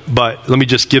moment, but let me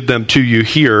just give them to you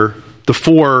here. The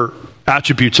 4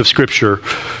 attributes of Scripture.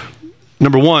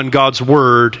 Number 1, God's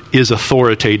word is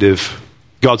authoritative.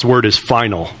 God's word is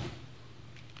final.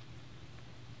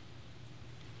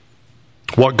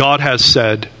 What God has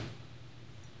said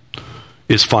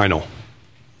is final.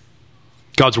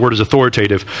 God's word is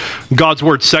authoritative. God's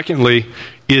word, secondly,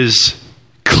 is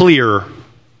clear.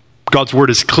 God's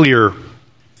word is clear.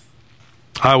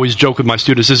 I always joke with my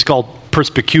students, this is called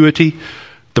perspicuity.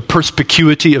 The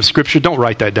perspicuity of Scripture. Don't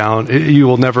write that down. You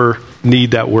will never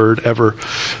need that word ever.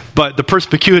 But the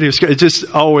perspicuity of Scripture, it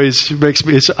just always makes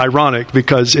me, it's ironic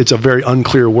because it's a very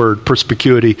unclear word,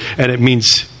 perspicuity, and it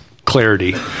means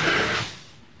clarity.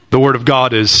 The Word of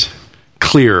God is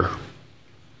clear.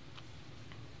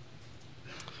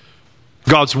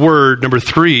 God's Word, number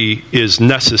 3, is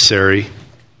necessary.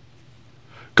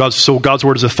 God's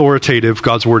Word is authoritative.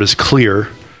 God's Word is clear.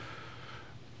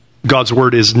 God's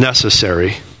Word is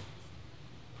necessary.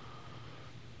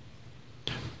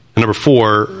 And number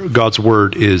 4, God's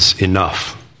Word is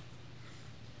enough.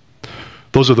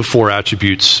 Those are the 4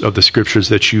 attributes of the Scriptures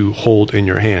that you hold in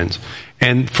your hands.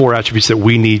 And 4 attributes that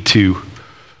we need to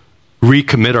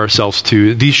recommit ourselves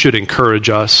to. These should encourage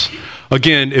us.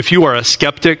 Again, if you are a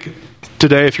skeptic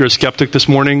today, if you're a skeptic this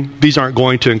morning, these aren't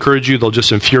going to encourage you. They'll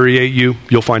just infuriate you.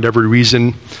 You'll find every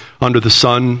reason under the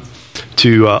sun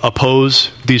to oppose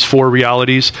these 4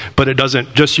 realities, but it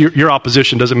doesn't, just your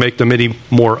opposition doesn't make them any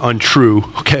more untrue,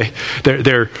 okay?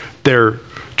 They're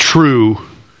true,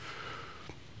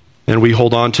 and we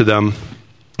hold on to them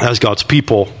as God's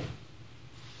people.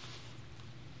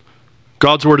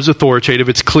 God's Word is authoritative,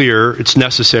 it's clear, it's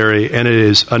necessary, and it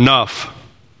is enough.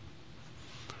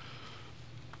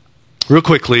 Real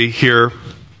quickly here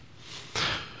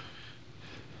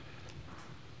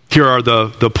are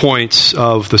the points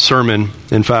of the sermon,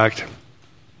 in fact.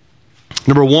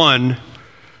 Number 1,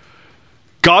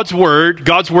 God's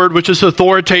Word which is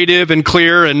authoritative and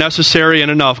clear and necessary and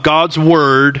enough. God's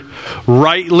Word,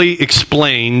 rightly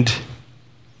explained,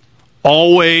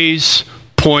 always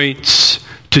points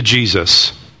to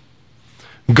Jesus.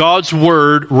 God's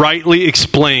Word, rightly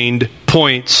explained,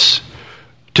 points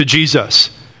to Jesus.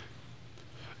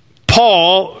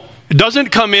 Paul doesn't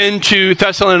come into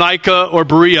Thessalonica or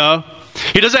Berea.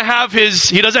 He doesn't have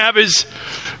his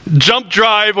jump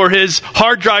drive or his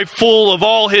hard drive full of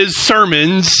all his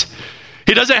sermons.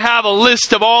 He doesn't have a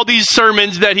list of all these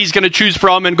sermons that he's going to choose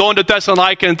from and go into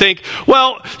Thessalonica and think,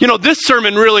 well, this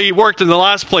sermon really worked in the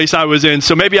last place I was in,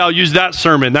 so maybe I'll use that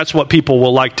sermon. That's what people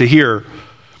will like to hear.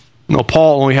 No,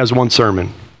 Paul only has one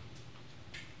sermon.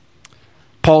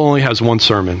 Paul only has one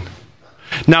sermon.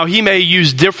 Now, he may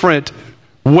use different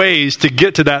ways to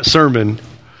get to that sermon,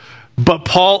 but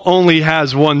Paul only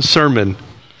has one sermon.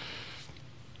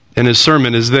 And his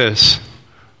sermon is this: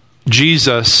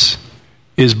 Jesus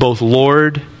is both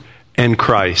Lord and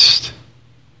Christ.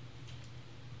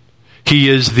 He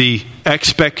is the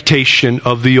expectation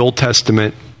of the Old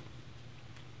Testament.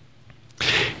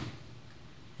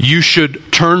 You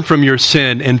should turn from your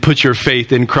sin and put your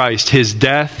faith in Christ, his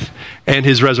death and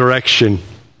his resurrection.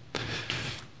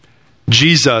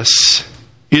 Jesus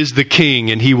is the King,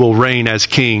 and he will reign as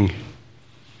King.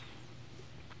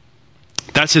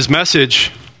 That's his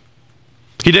message.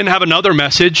 He didn't have another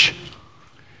message.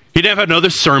 He didn't have another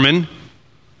sermon.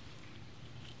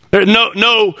 There are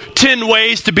no 10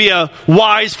 ways to be a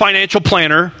wise financial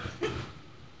planner.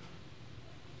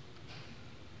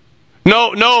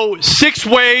 No 6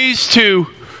 ways to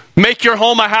make your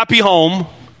home a happy home.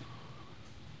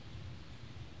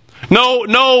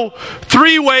 No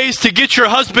 3 ways to get your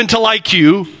husband to like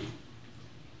you.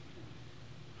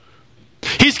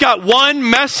 He's got one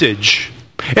message,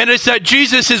 and it's that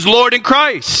Jesus is Lord and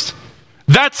Christ.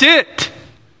 That's it.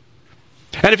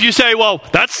 And if you say, well,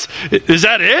 is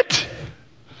that it?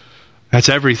 That's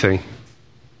everything.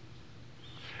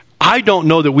 I don't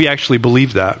know that we actually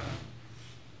believe that.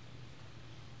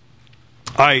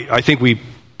 I think we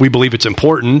believe it's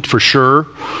important, for sure.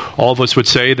 All of us would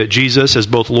say that Jesus is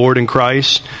both Lord and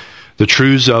Christ, the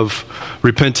truths of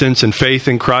repentance and faith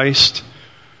in Christ,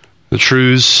 the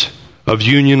truths of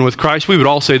union with Christ. We would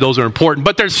all say those are important,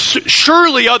 but there's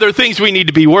surely other things we need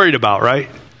to be worried about, right?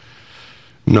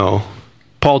 No.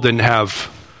 Paul didn't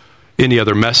have any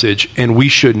other message, and we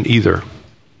shouldn't either.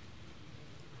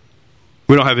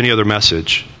 We don't have any other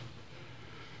message.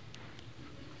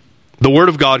 The Word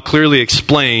of God, clearly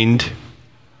explained,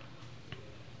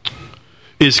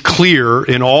 is clear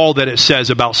in all that it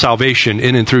says about salvation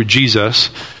in and through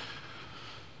Jesus.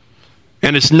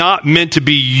 And it's not meant to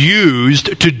be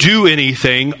used to do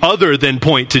anything other than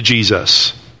point to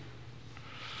Jesus.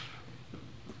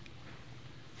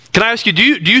 Can I ask you, do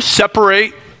you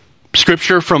separate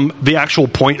Scripture from the actual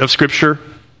point of Scripture?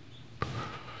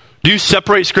 Do you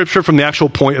separate Scripture from the actual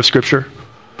point of Scripture?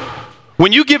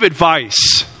 When you give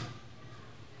advice,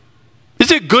 is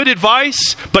it good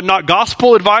advice but not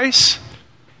gospel advice?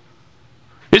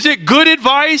 Is it good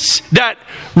advice that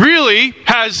really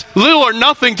has little or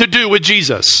nothing to do with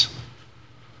Jesus?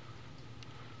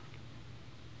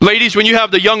 Ladies, when you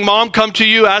have the young mom come to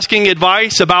you asking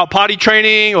advice about potty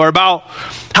training or about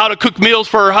how to cook meals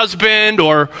for her husband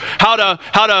or how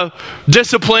to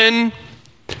discipline?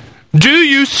 Do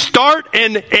you start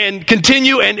and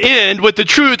continue and end with the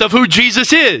truth of who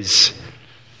Jesus is?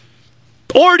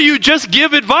 Or do you just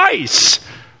give advice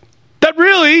that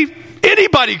really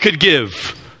anybody could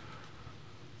give?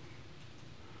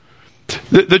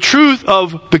 The truth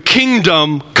of the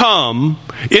kingdom come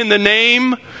in the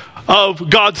name of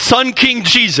God's Son, King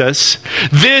Jesus.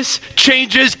 This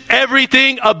changes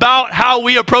everything about how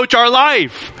we approach our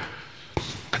life.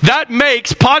 That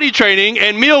makes potty training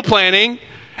and meal planning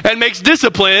and makes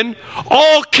discipline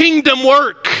all kingdom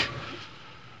work.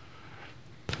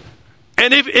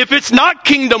 And if it's not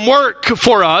kingdom work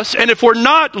for us, and if we're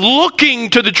not looking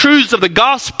to the truths of the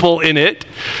gospel in it,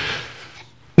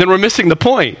 then we're missing the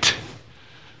point.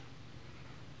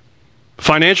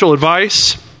 Financial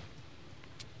advice.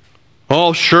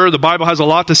 Oh, sure, the Bible has a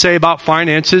lot to say about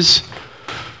finances.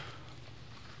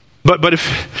 But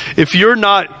if you're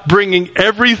not bringing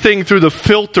everything through the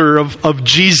filter of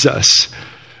Jesus,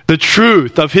 the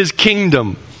truth of his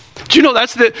kingdom, do you know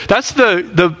that's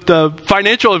the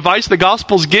financial advice the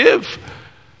Gospels give?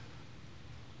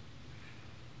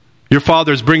 Your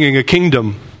Father's bringing a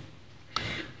kingdom.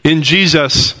 In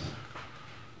Jesus,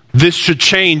 this should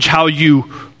change how you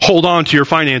hold on to your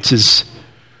finances.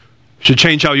 Should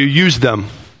change how you use them.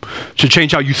 Should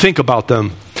change how you think about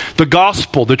them. The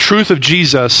gospel, the truth of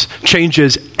Jesus,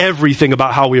 changes everything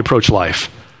about how we approach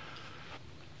life.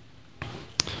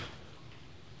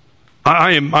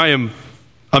 I am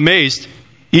amazed,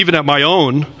 even at my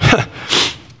own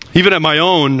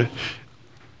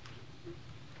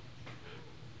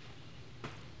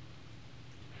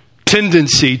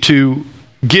tendency to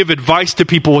give advice to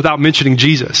people without mentioning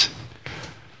Jesus.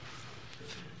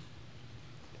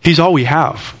 He's all we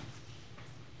have.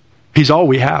 He's all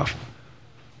we have.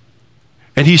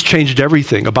 And he's changed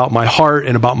everything about my heart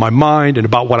and about my mind and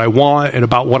about what I want and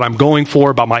about what I'm going for,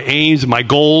 about my aims and my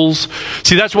goals.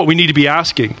 See, that's what we need to be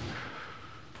asking.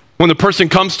 When the person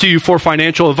comes to you for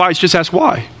financial advice, just ask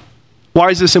why. Why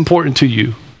is this important to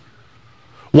you?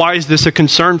 Why is this a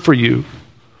concern for you?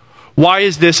 Why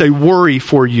is this a worry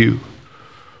for you?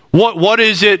 What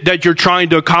is it that you're trying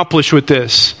to accomplish with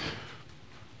this?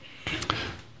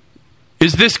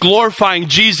 Is this glorifying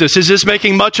Jesus? Is this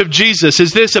making much of Jesus?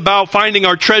 Is this about finding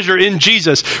our treasure in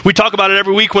Jesus? We talk about it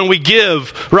every week when we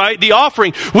give, right? The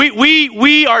offering.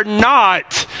 We are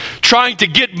not trying to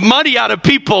get money out of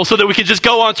people so that we can just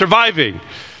go on surviving.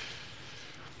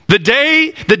 The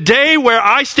day where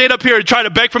I stayed up here and tried to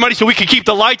beg for money so we could keep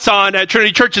the lights on at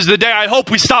Trinity Church is the day I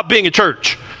hope we stop being a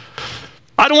church.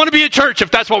 I don't want to be a church if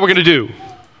that's what we're going to do.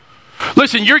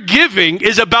 Listen, your giving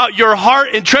is about your heart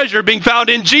and treasure being found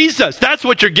in Jesus. That's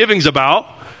what your giving's about.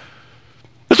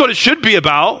 That's what it should be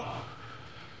about.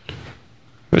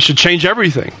 It should change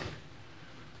everything.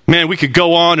 Man, we could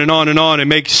go on and on and on and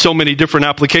make so many different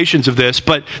applications of this,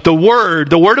 but the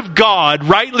Word of God,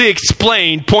 rightly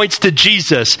explained, points to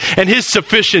Jesus and his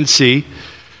sufficiency.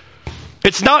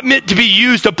 It's not meant to be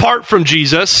used apart from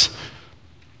Jesus.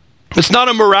 It's not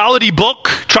a morality book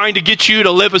trying to get you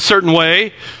to live a certain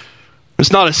way.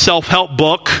 It's not a self-help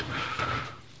book.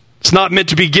 It's not meant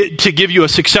to give you a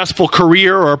successful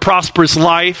career or a prosperous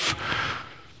life.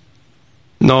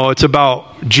 No, it's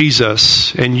about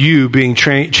Jesus and you being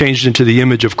changed into the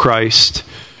image of Christ.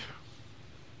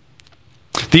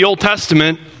 The Old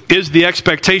Testament is the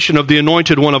expectation of the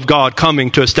anointed one of God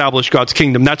coming to establish God's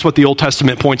kingdom. That's what the Old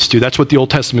Testament points to. That's what the Old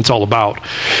Testament's all about.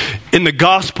 In the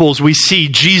Gospels, we see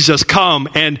Jesus come,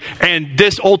 and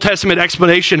this Old Testament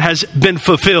explanation has been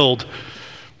fulfilled.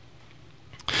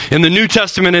 In the New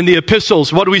Testament and the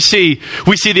epistles, what do we see?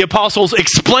 We see the apostles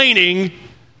explaining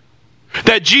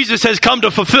that Jesus has come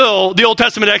to fulfill the Old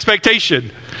Testament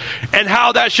expectation and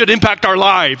how that should impact our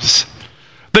lives.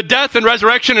 The death and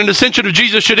resurrection and ascension of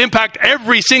Jesus should impact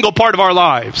every single part of our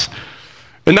lives.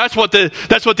 And that's what the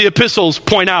epistles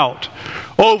point out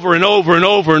over and over and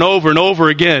over and over and over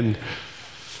again.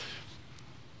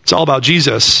 It's all about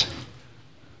Jesus.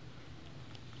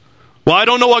 Well, I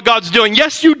don't know what God's doing.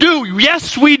 Yes, you do.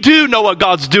 Yes, we do know what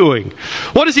God's doing.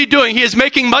 What is he doing? He is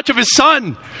making much of his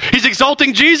Son. He's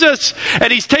exalting Jesus.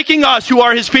 And he's taking us who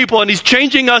are his people and he's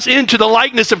changing us into the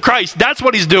likeness of Christ. That's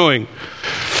what he's doing.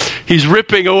 He's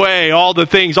ripping away all the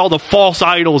things, all the false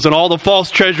idols and all the false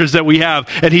treasures that we have.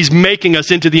 And he's making us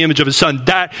into the image of his Son.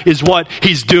 That is what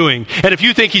he's doing. And if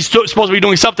you think he's supposed to be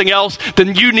doing something else,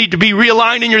 then you need to be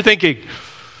realigned in your thinking.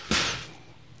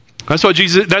 That's what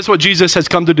Jesus has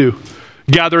come to do.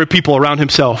 Gather a people around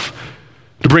himself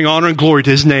to bring honor and glory to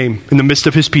his name in the midst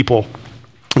of his people.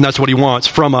 And that's what he wants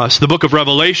from us. The book of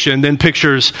Revelation then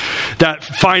pictures that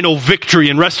final victory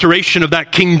and restoration of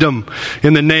that kingdom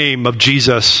in the name of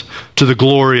Jesus to the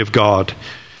glory of God.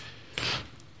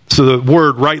 So the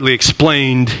word rightly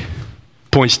explained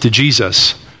points to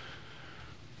Jesus.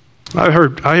 I've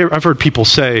heard people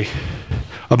say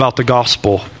about the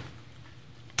gospel,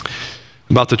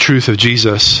 about the truth of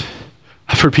Jesus.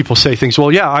 I've heard people say things,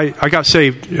 well, yeah, I got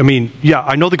saved. I mean, yeah,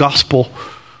 I know the gospel.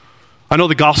 I know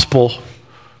the gospel.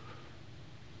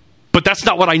 But that's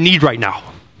not what I need right now.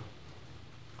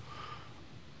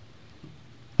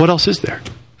 What else is there?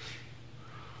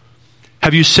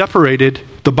 Have you separated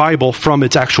the Bible from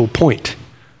its actual point?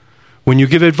 When you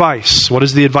give advice, what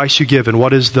is the advice you give, and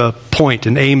what is the point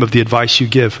and aim of the advice you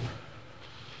give?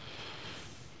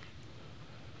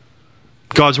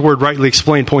 God's word rightly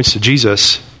explained points to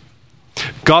Jesus.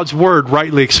 God's word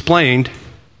rightly explained,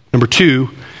 number 2,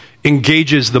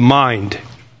 engages the mind.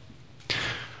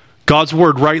 God's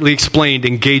word rightly explained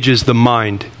engages the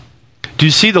mind. Do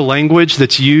you see the language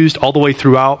that's used all the way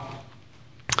throughout?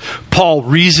 Paul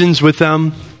reasons with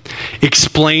them,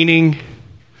 explaining,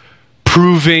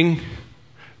 proving.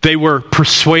 They were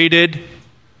persuaded.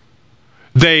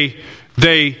 They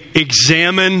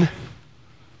examine.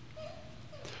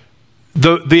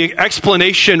 The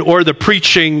explanation or the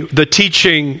preaching, the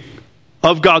teaching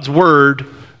of God's word,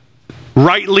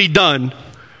 rightly done,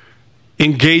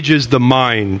 engages the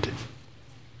mind.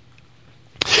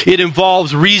 It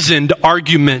involves reasoned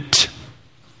argument.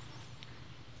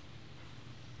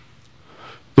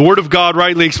 The Word of God,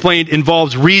 rightly explained,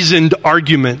 involves reasoned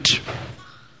argument.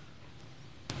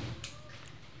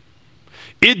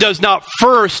 It does not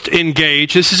first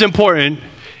engage, this is important,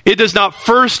 it does not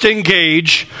first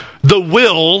engage the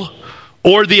will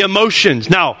or the emotions.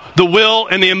 Now, the will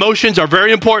and the emotions are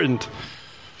very important.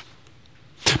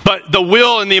 But the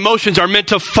will and the emotions are meant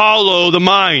to follow the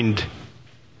mind.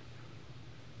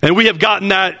 And we have gotten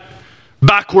that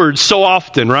backwards so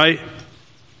often, right?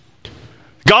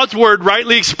 God's word,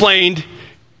 rightly explained,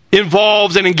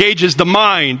 involves and engages the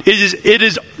mind. It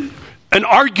is an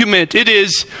argument. It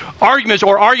is arguments,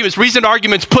 reasoned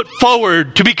arguments put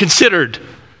forward to be considered.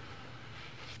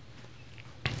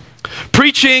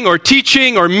 Preaching or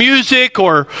teaching or music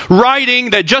or writing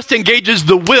that just engages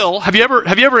the will. Have you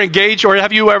ever engaged, or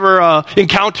have you ever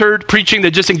encountered preaching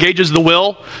that just engages the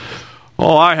will?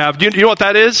 Oh, I have. Do you know what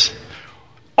that is?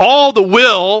 All the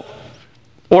will,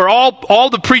 or all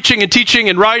the preaching and teaching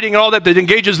and writing and all that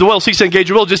engages the will, seeks to engage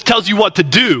the will, just tells you what to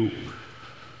do.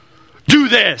 Do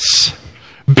this.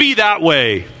 Be that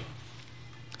way.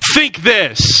 Think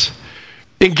this.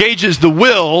 Engages the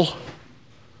will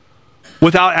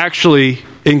without actually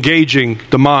engaging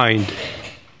the mind.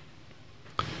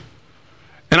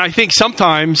 And I think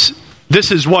sometimes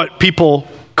this is what people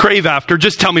crave after.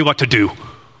 Just tell me what to do.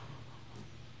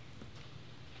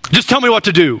 Just tell me what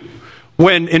to do.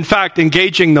 When, in fact,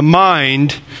 engaging the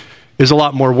mind is a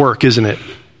lot more work, isn't it?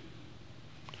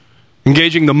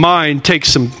 Engaging the mind takes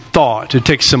some thought. It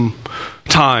takes some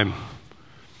time.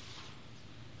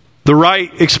 The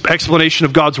right explanation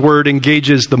of God's word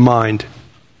engages the mind.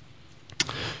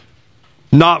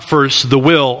 Not first the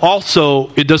will.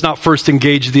 Also, it does not first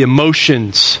engage the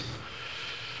emotions.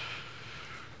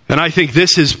 And I think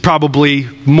this is probably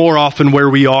more often where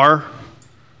we are.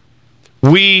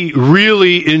 We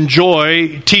really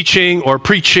enjoy teaching or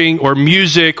preaching or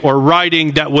music or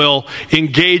writing that will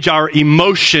engage our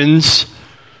emotions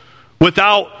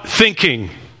without thinking.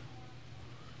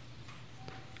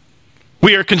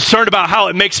 We are concerned about how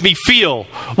it makes me feel.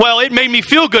 Well, it made me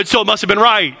feel good, so it must have been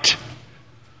right.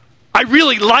 I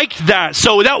really liked that,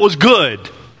 so that was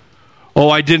good. Oh,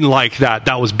 I didn't like that.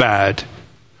 That was bad.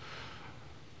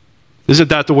 Isn't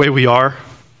that the way we are?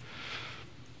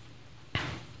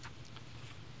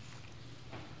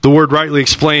 The word rightly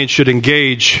explained should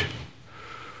engage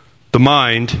the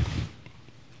mind,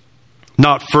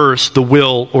 not first the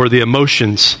will or the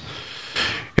emotions.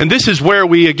 And this is where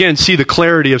we again see the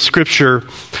clarity of Scripture.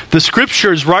 The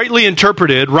Scriptures, rightly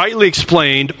interpreted, rightly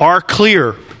explained, are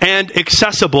clear and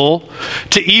accessible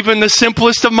to even the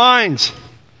simplest of minds.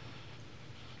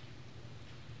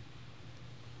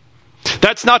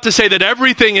 That's not to say that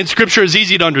everything in Scripture is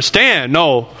easy to understand.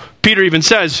 No. Peter even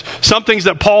says some things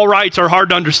that Paul writes are hard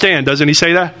to understand. Doesn't he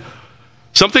say that?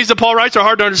 Some things that Paul writes are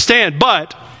hard to understand.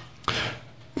 But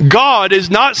God is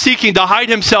not seeking to hide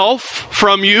himself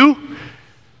from you.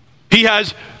 He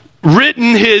has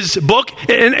written his book.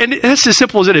 And it's as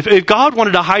simple as it is. If God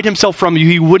wanted to hide himself from you,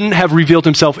 he wouldn't have revealed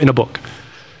himself in a book.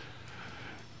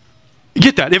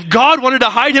 Get that? If God wanted to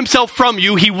hide himself from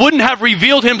you, he wouldn't have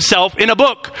revealed himself in a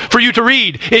book for you to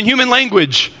read in human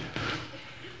language.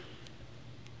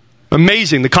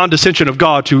 Amazing, the condescension of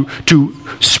God to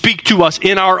speak to us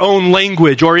in our own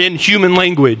language or in human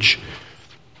language.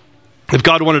 If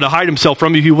God wanted to hide himself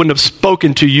from you, he wouldn't have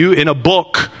spoken to you in a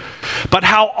book. But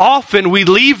how often we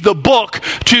leave the book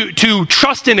to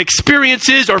trust in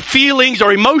experiences or feelings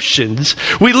or emotions.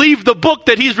 We leave the book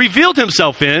that he's revealed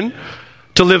himself in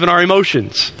to live in our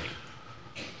emotions.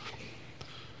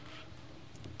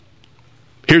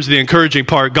 Here's the encouraging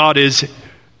part. God is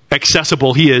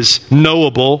accessible. He is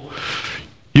knowable.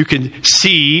 You can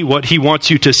see what he wants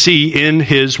you to see in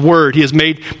his word. He has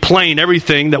made plain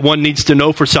everything that one needs to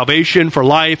know for salvation, for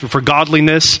life, and for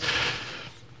godliness.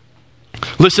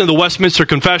 Listen to the Westminster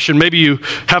Confession. Maybe you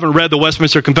haven't read the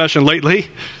Westminster Confession lately.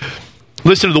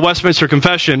 Listen to the Westminster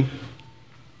Confession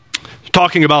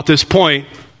talking about this point.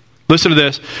 Listen to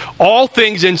this. All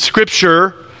things in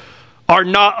Scripture are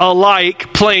not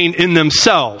alike plain in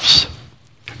themselves,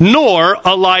 nor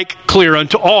alike clear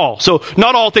unto all. So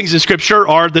not all things in Scripture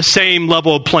are the same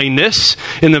level of plainness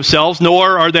in themselves,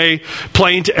 nor are they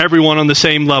plain to everyone on the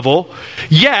same level.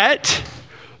 Yet,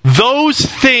 those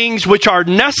things which are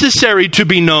necessary to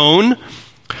be known,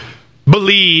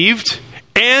 believed,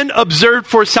 and observed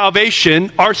for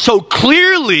salvation are so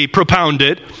clearly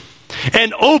propounded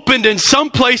and opened in some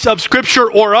place of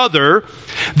Scripture or other,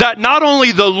 that not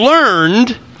only the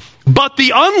learned, but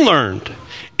the unlearned,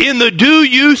 in the due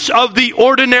use of the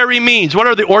ordinary means. What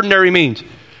are the ordinary means?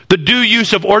 The due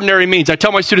use of ordinary means. I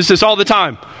tell my students this all the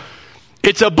time.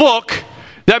 It's a book.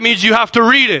 That means you have to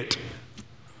read it.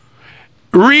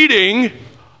 Reading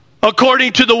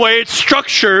according to the way it's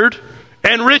structured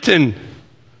and written.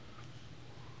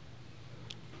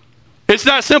 It's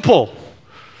that simple.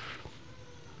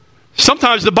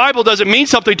 Sometimes the Bible doesn't mean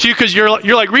something to you because you're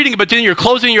like reading it, but then you're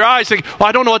closing your eyes thinking, well,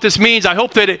 I don't know what this means. I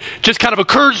hope that it just kind of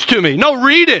occurs to me. No,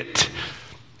 read it.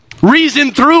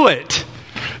 Reason through it.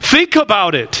 Think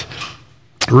about it.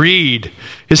 Read.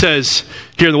 It says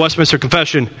here in the Westminster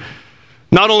Confession,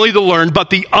 not only the learned, but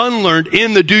the unlearned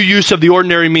in the due use of the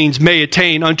ordinary means may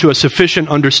attain unto a sufficient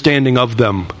understanding of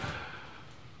them.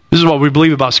 This is what we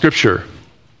believe about Scripture.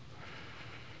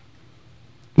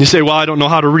 You say, well, I don't know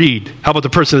how to read. How about the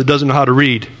person that doesn't know how to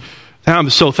read? And I'm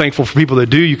so thankful for people that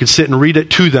do. You can sit and read it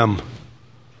to them.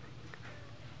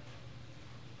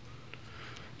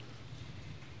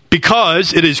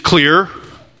 Because it is clear,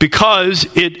 because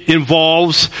it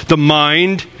involves the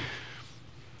mind,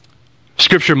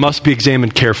 Scripture must be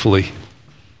examined carefully.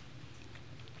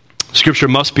 Scripture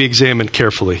must be examined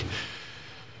carefully.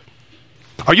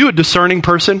 Are you a discerning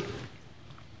person?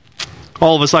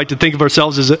 All of us like to think of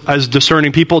ourselves as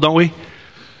discerning people, don't we?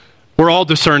 We're all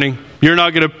discerning. You're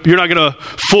not gonna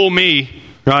fool me,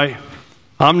 right?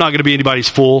 I'm not gonna be anybody's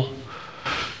fool.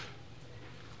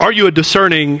 Are you a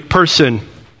discerning person?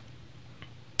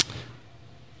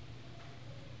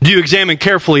 Do you examine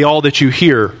carefully all that you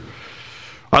hear?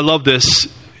 I love this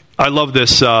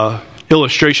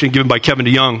illustration given by Kevin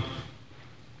DeYoung.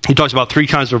 He talks about 3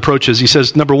 kinds of approaches. He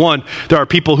says, number 1, there are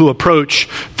people who approach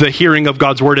the hearing of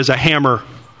God's word as a hammer.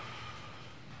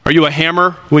 Are you a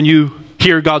hammer when you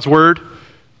hear God's word?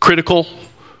 Critical,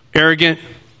 arrogant,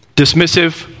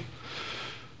 dismissive?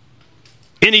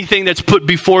 Anything that's put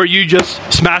before you,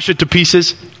 just smash it to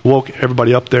pieces? Woke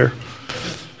everybody up there.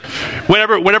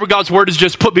 Whenever God's word is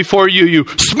just put before you, you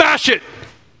smash it.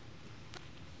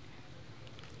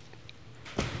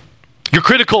 You're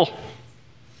critical,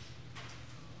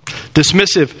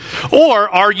 dismissive. Or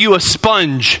are you a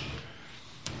sponge?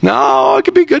 No, it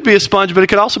could be good to be a sponge, but it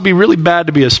could also be really bad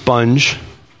to be a sponge.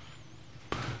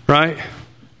 Right?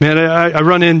 Man, I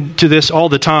run into this all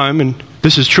the time, and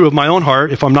this is true of my own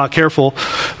heart if I'm not careful.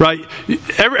 Right?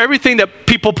 Everything that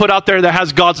people put out there that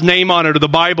has God's name on it or the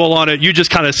Bible on it, you just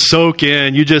kind of soak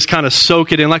in. You just kind of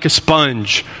soak it in like a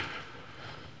sponge.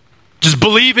 Just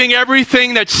believing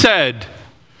everything that's said.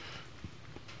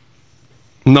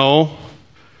 No.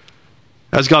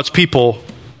 As God's people,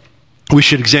 we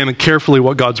should examine carefully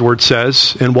what God's word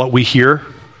says and what we hear.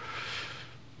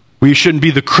 We shouldn't be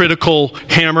the critical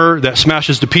hammer that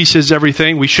smashes to pieces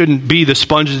everything. We shouldn't be the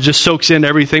sponge that just soaks in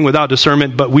everything without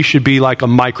discernment, but we should be like a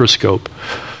microscope.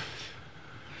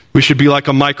 We should be like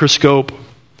a microscope,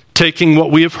 taking what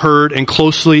we have heard and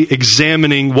closely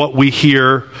examining what we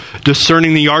hear,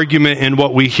 discerning the argument in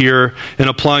what we hear, and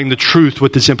applying the truth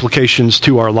with its implications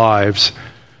to our lives.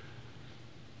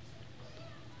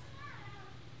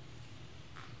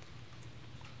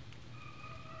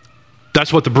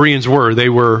 That's what the Bereans were. They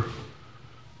were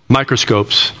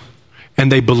microscopes. And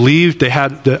they believed they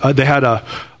had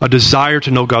a desire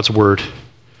to know God's word.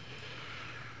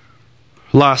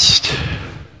 Last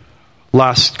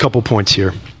couple points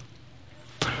here.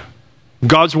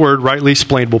 God's word, rightly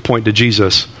explained, will point to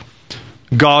Jesus.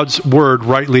 God's word,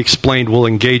 rightly explained, will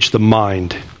engage the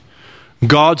mind.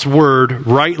 God's word,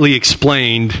 rightly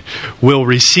explained, will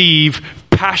receive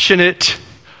passionate,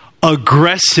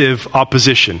 aggressive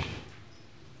opposition.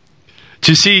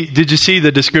 Did you see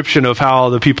the description of how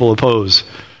the people oppose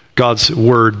God's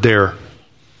word there?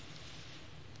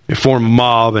 They form a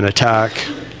mob and attack.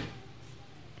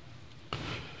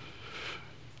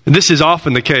 And this is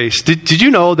often the case. Did you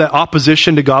know that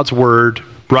opposition to God's word,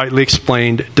 rightly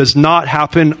explained, does not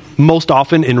happen most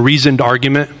often in reasoned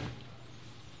argument?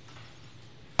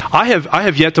 I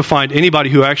have yet to find anybody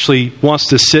who actually wants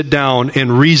to sit down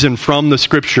and reason from the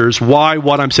scriptures why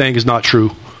what I'm saying is not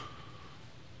true.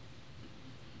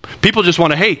 People just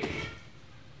want to hate.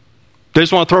 They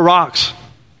just want to throw rocks.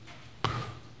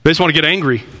 They just want to get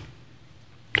angry.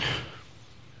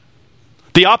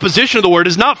 The opposition of the word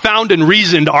is not found in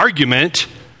reasoned argument,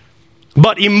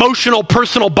 but emotional,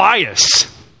 personal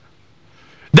bias.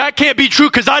 That can't be true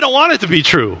because I don't want it to be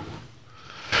true.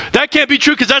 That can't be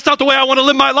true because that's not the way I want to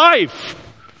live my life.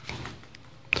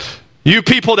 You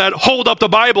people that hold up the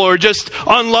Bible are just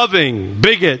unloving,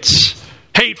 bigots,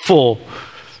 hateful.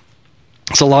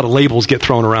 It's a lot of labels get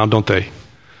thrown around, don't they?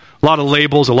 A lot of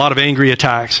labels, a lot of angry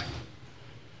attacks.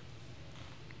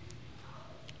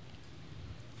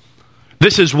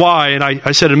 This is why, and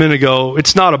I said a minute ago,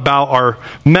 it's not about our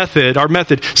method. Our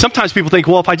method, sometimes people think,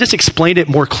 well, if I just explain it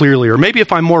more clearly, or maybe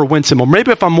if I'm more winsome, or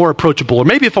maybe if I'm more approachable, or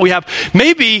maybe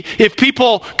if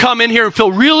people come in here and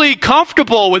feel really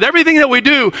comfortable with everything that we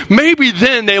do, maybe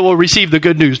then they will receive the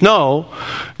good news. No,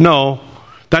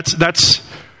 that's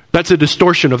a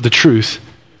distortion of the truth.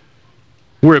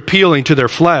 We're appealing to their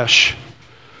flesh.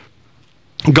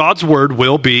 God's word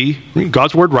rightly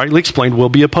explained, will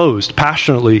be opposed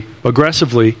passionately,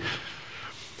 aggressively.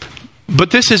 But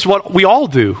this is what we all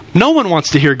do. No one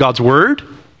wants to hear God's word.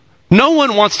 No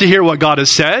one wants to hear what God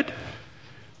has said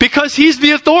because he's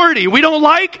the authority. We don't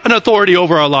like an authority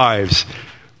over our lives.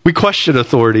 We question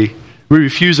authority. We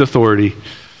refuse authority.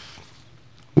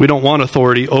 We don't want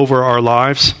authority over our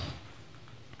lives.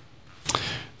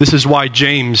 This is why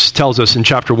James tells us in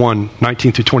chapter 1,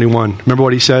 19 through 21. Remember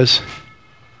what he says?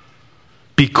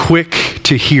 Be quick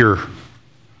to hear,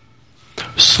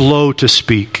 slow to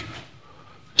speak,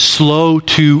 slow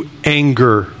to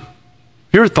anger.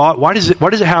 You ever thought, why does it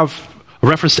have a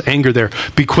reference to anger there?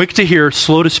 Be quick to hear,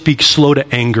 slow to speak, slow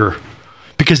to anger.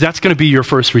 Because that's going to be your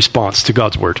first response to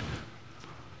God's word.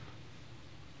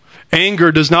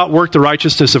 Anger does not work the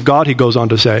righteousness of God, he goes on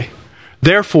to say.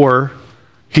 Therefore,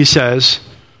 he says,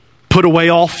 put away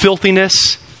all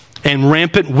filthiness and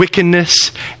rampant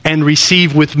wickedness, and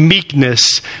receive with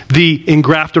meekness the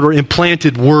engrafted or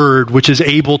implanted word which is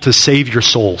able to save your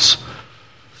souls.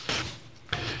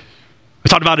 I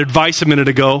talked about advice a minute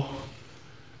ago.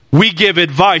 We give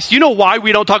advice. You know why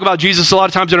we don't talk about Jesus a lot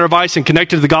of times in our advice and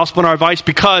connect it to the gospel in our advice?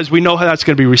 Because we know how that's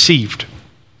going to be received.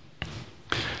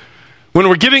 When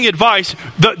we're giving advice,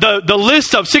 the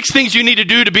list of 6 things you need to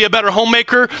do to be a better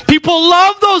homemaker, people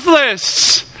love those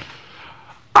lists.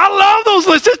 I love those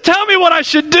lists. Just tell me what I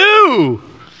should do.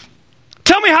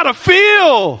 Tell me how to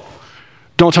feel.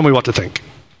 Don't tell me what to think.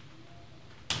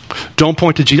 Don't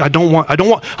point to Jesus. I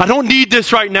don't need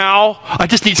this right now. I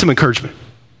just need some encouragement.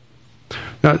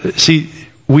 Now, see,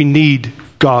 we need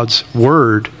God's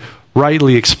word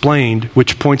rightly explained,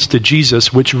 which points to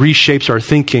Jesus, which reshapes our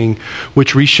thinking,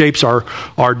 which reshapes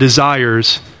our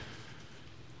desires,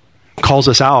 calls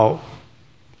us out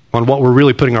on what we're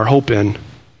really putting our hope in.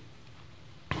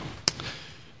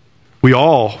 We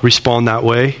all respond that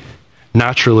way,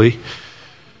 naturally.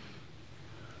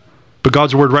 But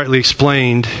God's word rightly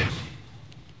explained,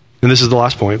 and this is the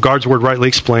last point, God's word rightly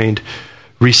explained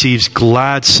receives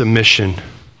glad submission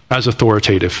as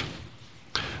authoritative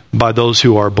by those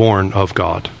who are born of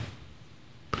God.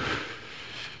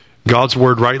 God's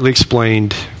word rightly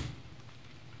explained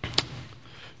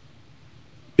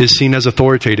is seen as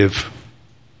authoritative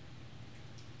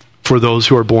for those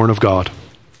who are born of God.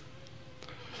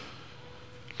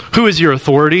 Who is your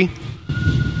authority?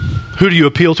 Who do you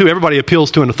appeal to? Everybody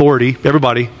appeals to an authority.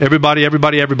 Everybody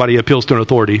appeals to an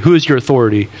authority. Who is your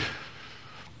authority?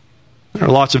 There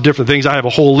are lots of different things. I have a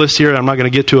whole list here. I'm not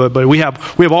going to get to it, but we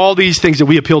have all these things that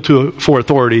we appeal to for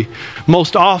authority.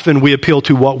 Most often we appeal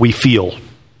to what we feel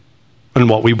and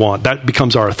what we want. That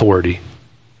becomes our authority,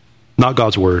 not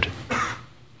God's word.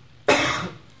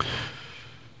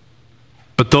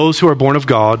 But those who are born of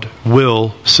God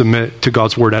will submit to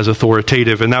God's word as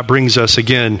authoritative. And that brings us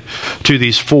again to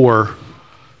these 4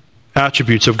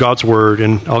 attributes of God's word.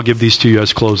 And I'll give these to you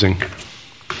as closing.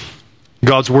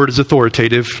 God's word is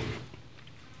authoritative.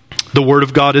 The Word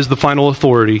of God is the final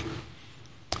authority.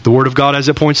 The Word of God as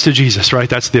it points to Jesus, right?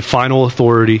 That's the final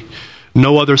authority.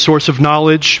 No other source of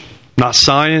knowledge, not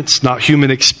science, not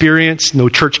human experience, no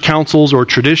church councils or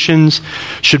traditions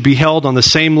should be held on the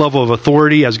same level of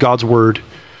authority as God's Word.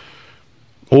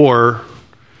 Or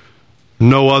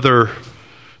no other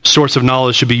source of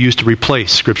knowledge should be used to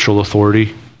replace scriptural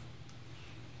authority.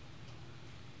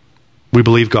 We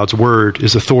believe God's Word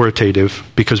is authoritative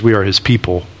because we are His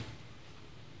people.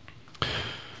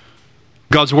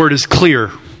 God's Word is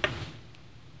clear.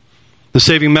 The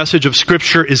saving message of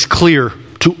Scripture is clear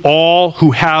to all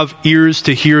who have ears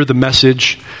to hear the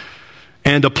message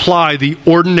and apply the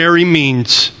ordinary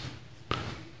means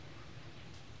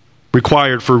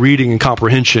required for reading and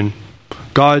comprehension.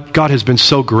 God has been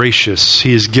so gracious.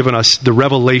 He has given us the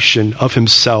revelation of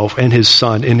Himself and His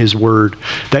Son in His Word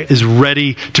that is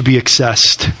ready to be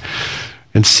accessed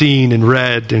and seen and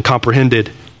read and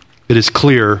comprehended. It is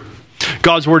clear.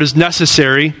 God's Word is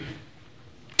necessary.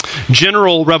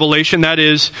 General revelation, that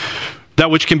is,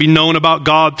 that which can be known about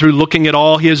God through looking at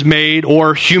all He has made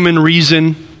or human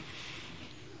reason.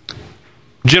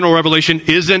 General revelation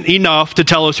isn't enough to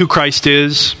tell us who Christ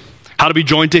is, how to be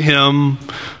joined to Him,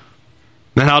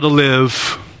 and how to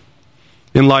live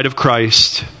in light of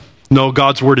Christ. No,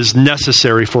 God's Word is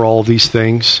necessary for all of these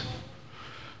things.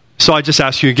 So I just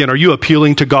ask you again, are you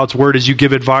appealing to God's Word as you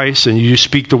give advice and you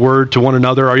speak the Word to one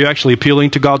another? Are you actually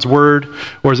appealing to God's Word,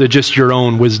 or is it just your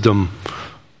own wisdom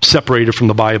separated from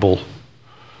the Bible?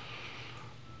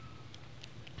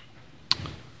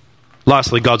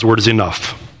 Lastly, God's Word is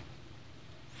enough.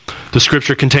 The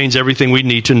Scripture contains everything we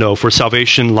need to know for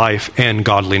salvation, life, and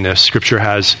godliness. Scripture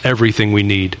has everything we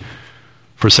need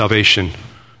for salvation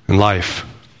and life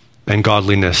and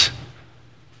godliness.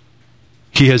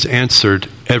 He has answered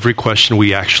every question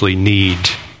we actually need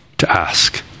to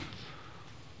ask.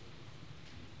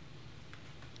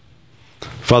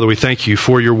 Father, we thank you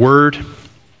for your word,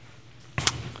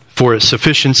 for its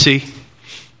sufficiency,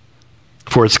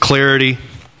 for its clarity,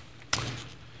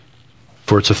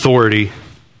 for its authority,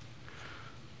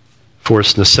 for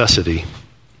its necessity.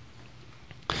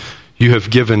 You have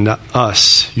given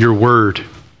us your word.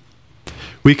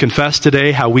 We confess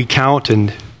today how we count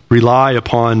and rely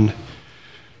upon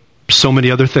so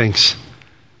many other things.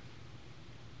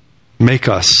 Make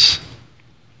us,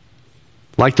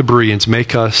 like the Bereans,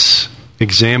 make us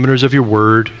examiners of your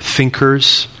word,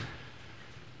 thinkers.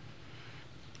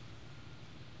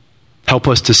 Help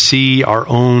us to see our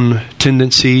own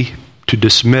tendency to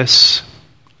dismiss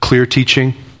clear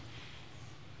teaching.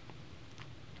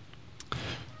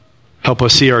 Help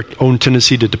us see our own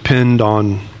tendency to depend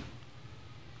on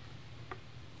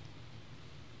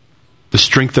the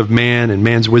strength of man and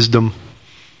man's wisdom.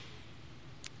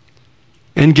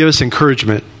 And give us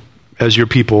encouragement as your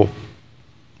people,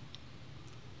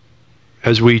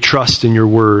 as we trust in your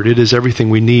word. It is everything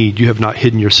we need. You have not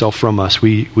hidden yourself from us.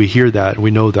 We hear that, and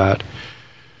we know that.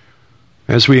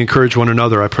 As we encourage one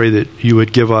another, I pray that you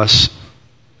would give us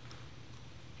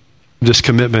this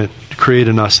commitment, create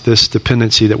in us this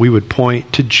dependency, that we would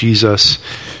point to Jesus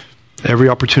every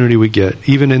opportunity we get,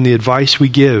 even in the advice we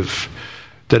give,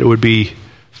 that it would be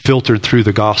filtered through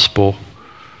the gospel,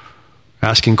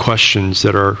 asking questions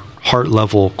that are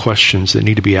heart-level questions that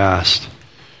need to be asked.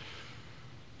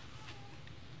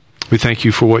 We thank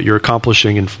you for what you're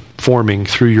accomplishing and forming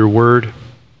through your word,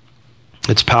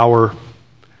 its power,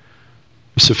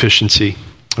 sufficiency,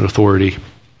 and authority.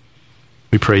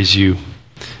 We praise you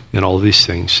in all of these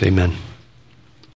things. Amen.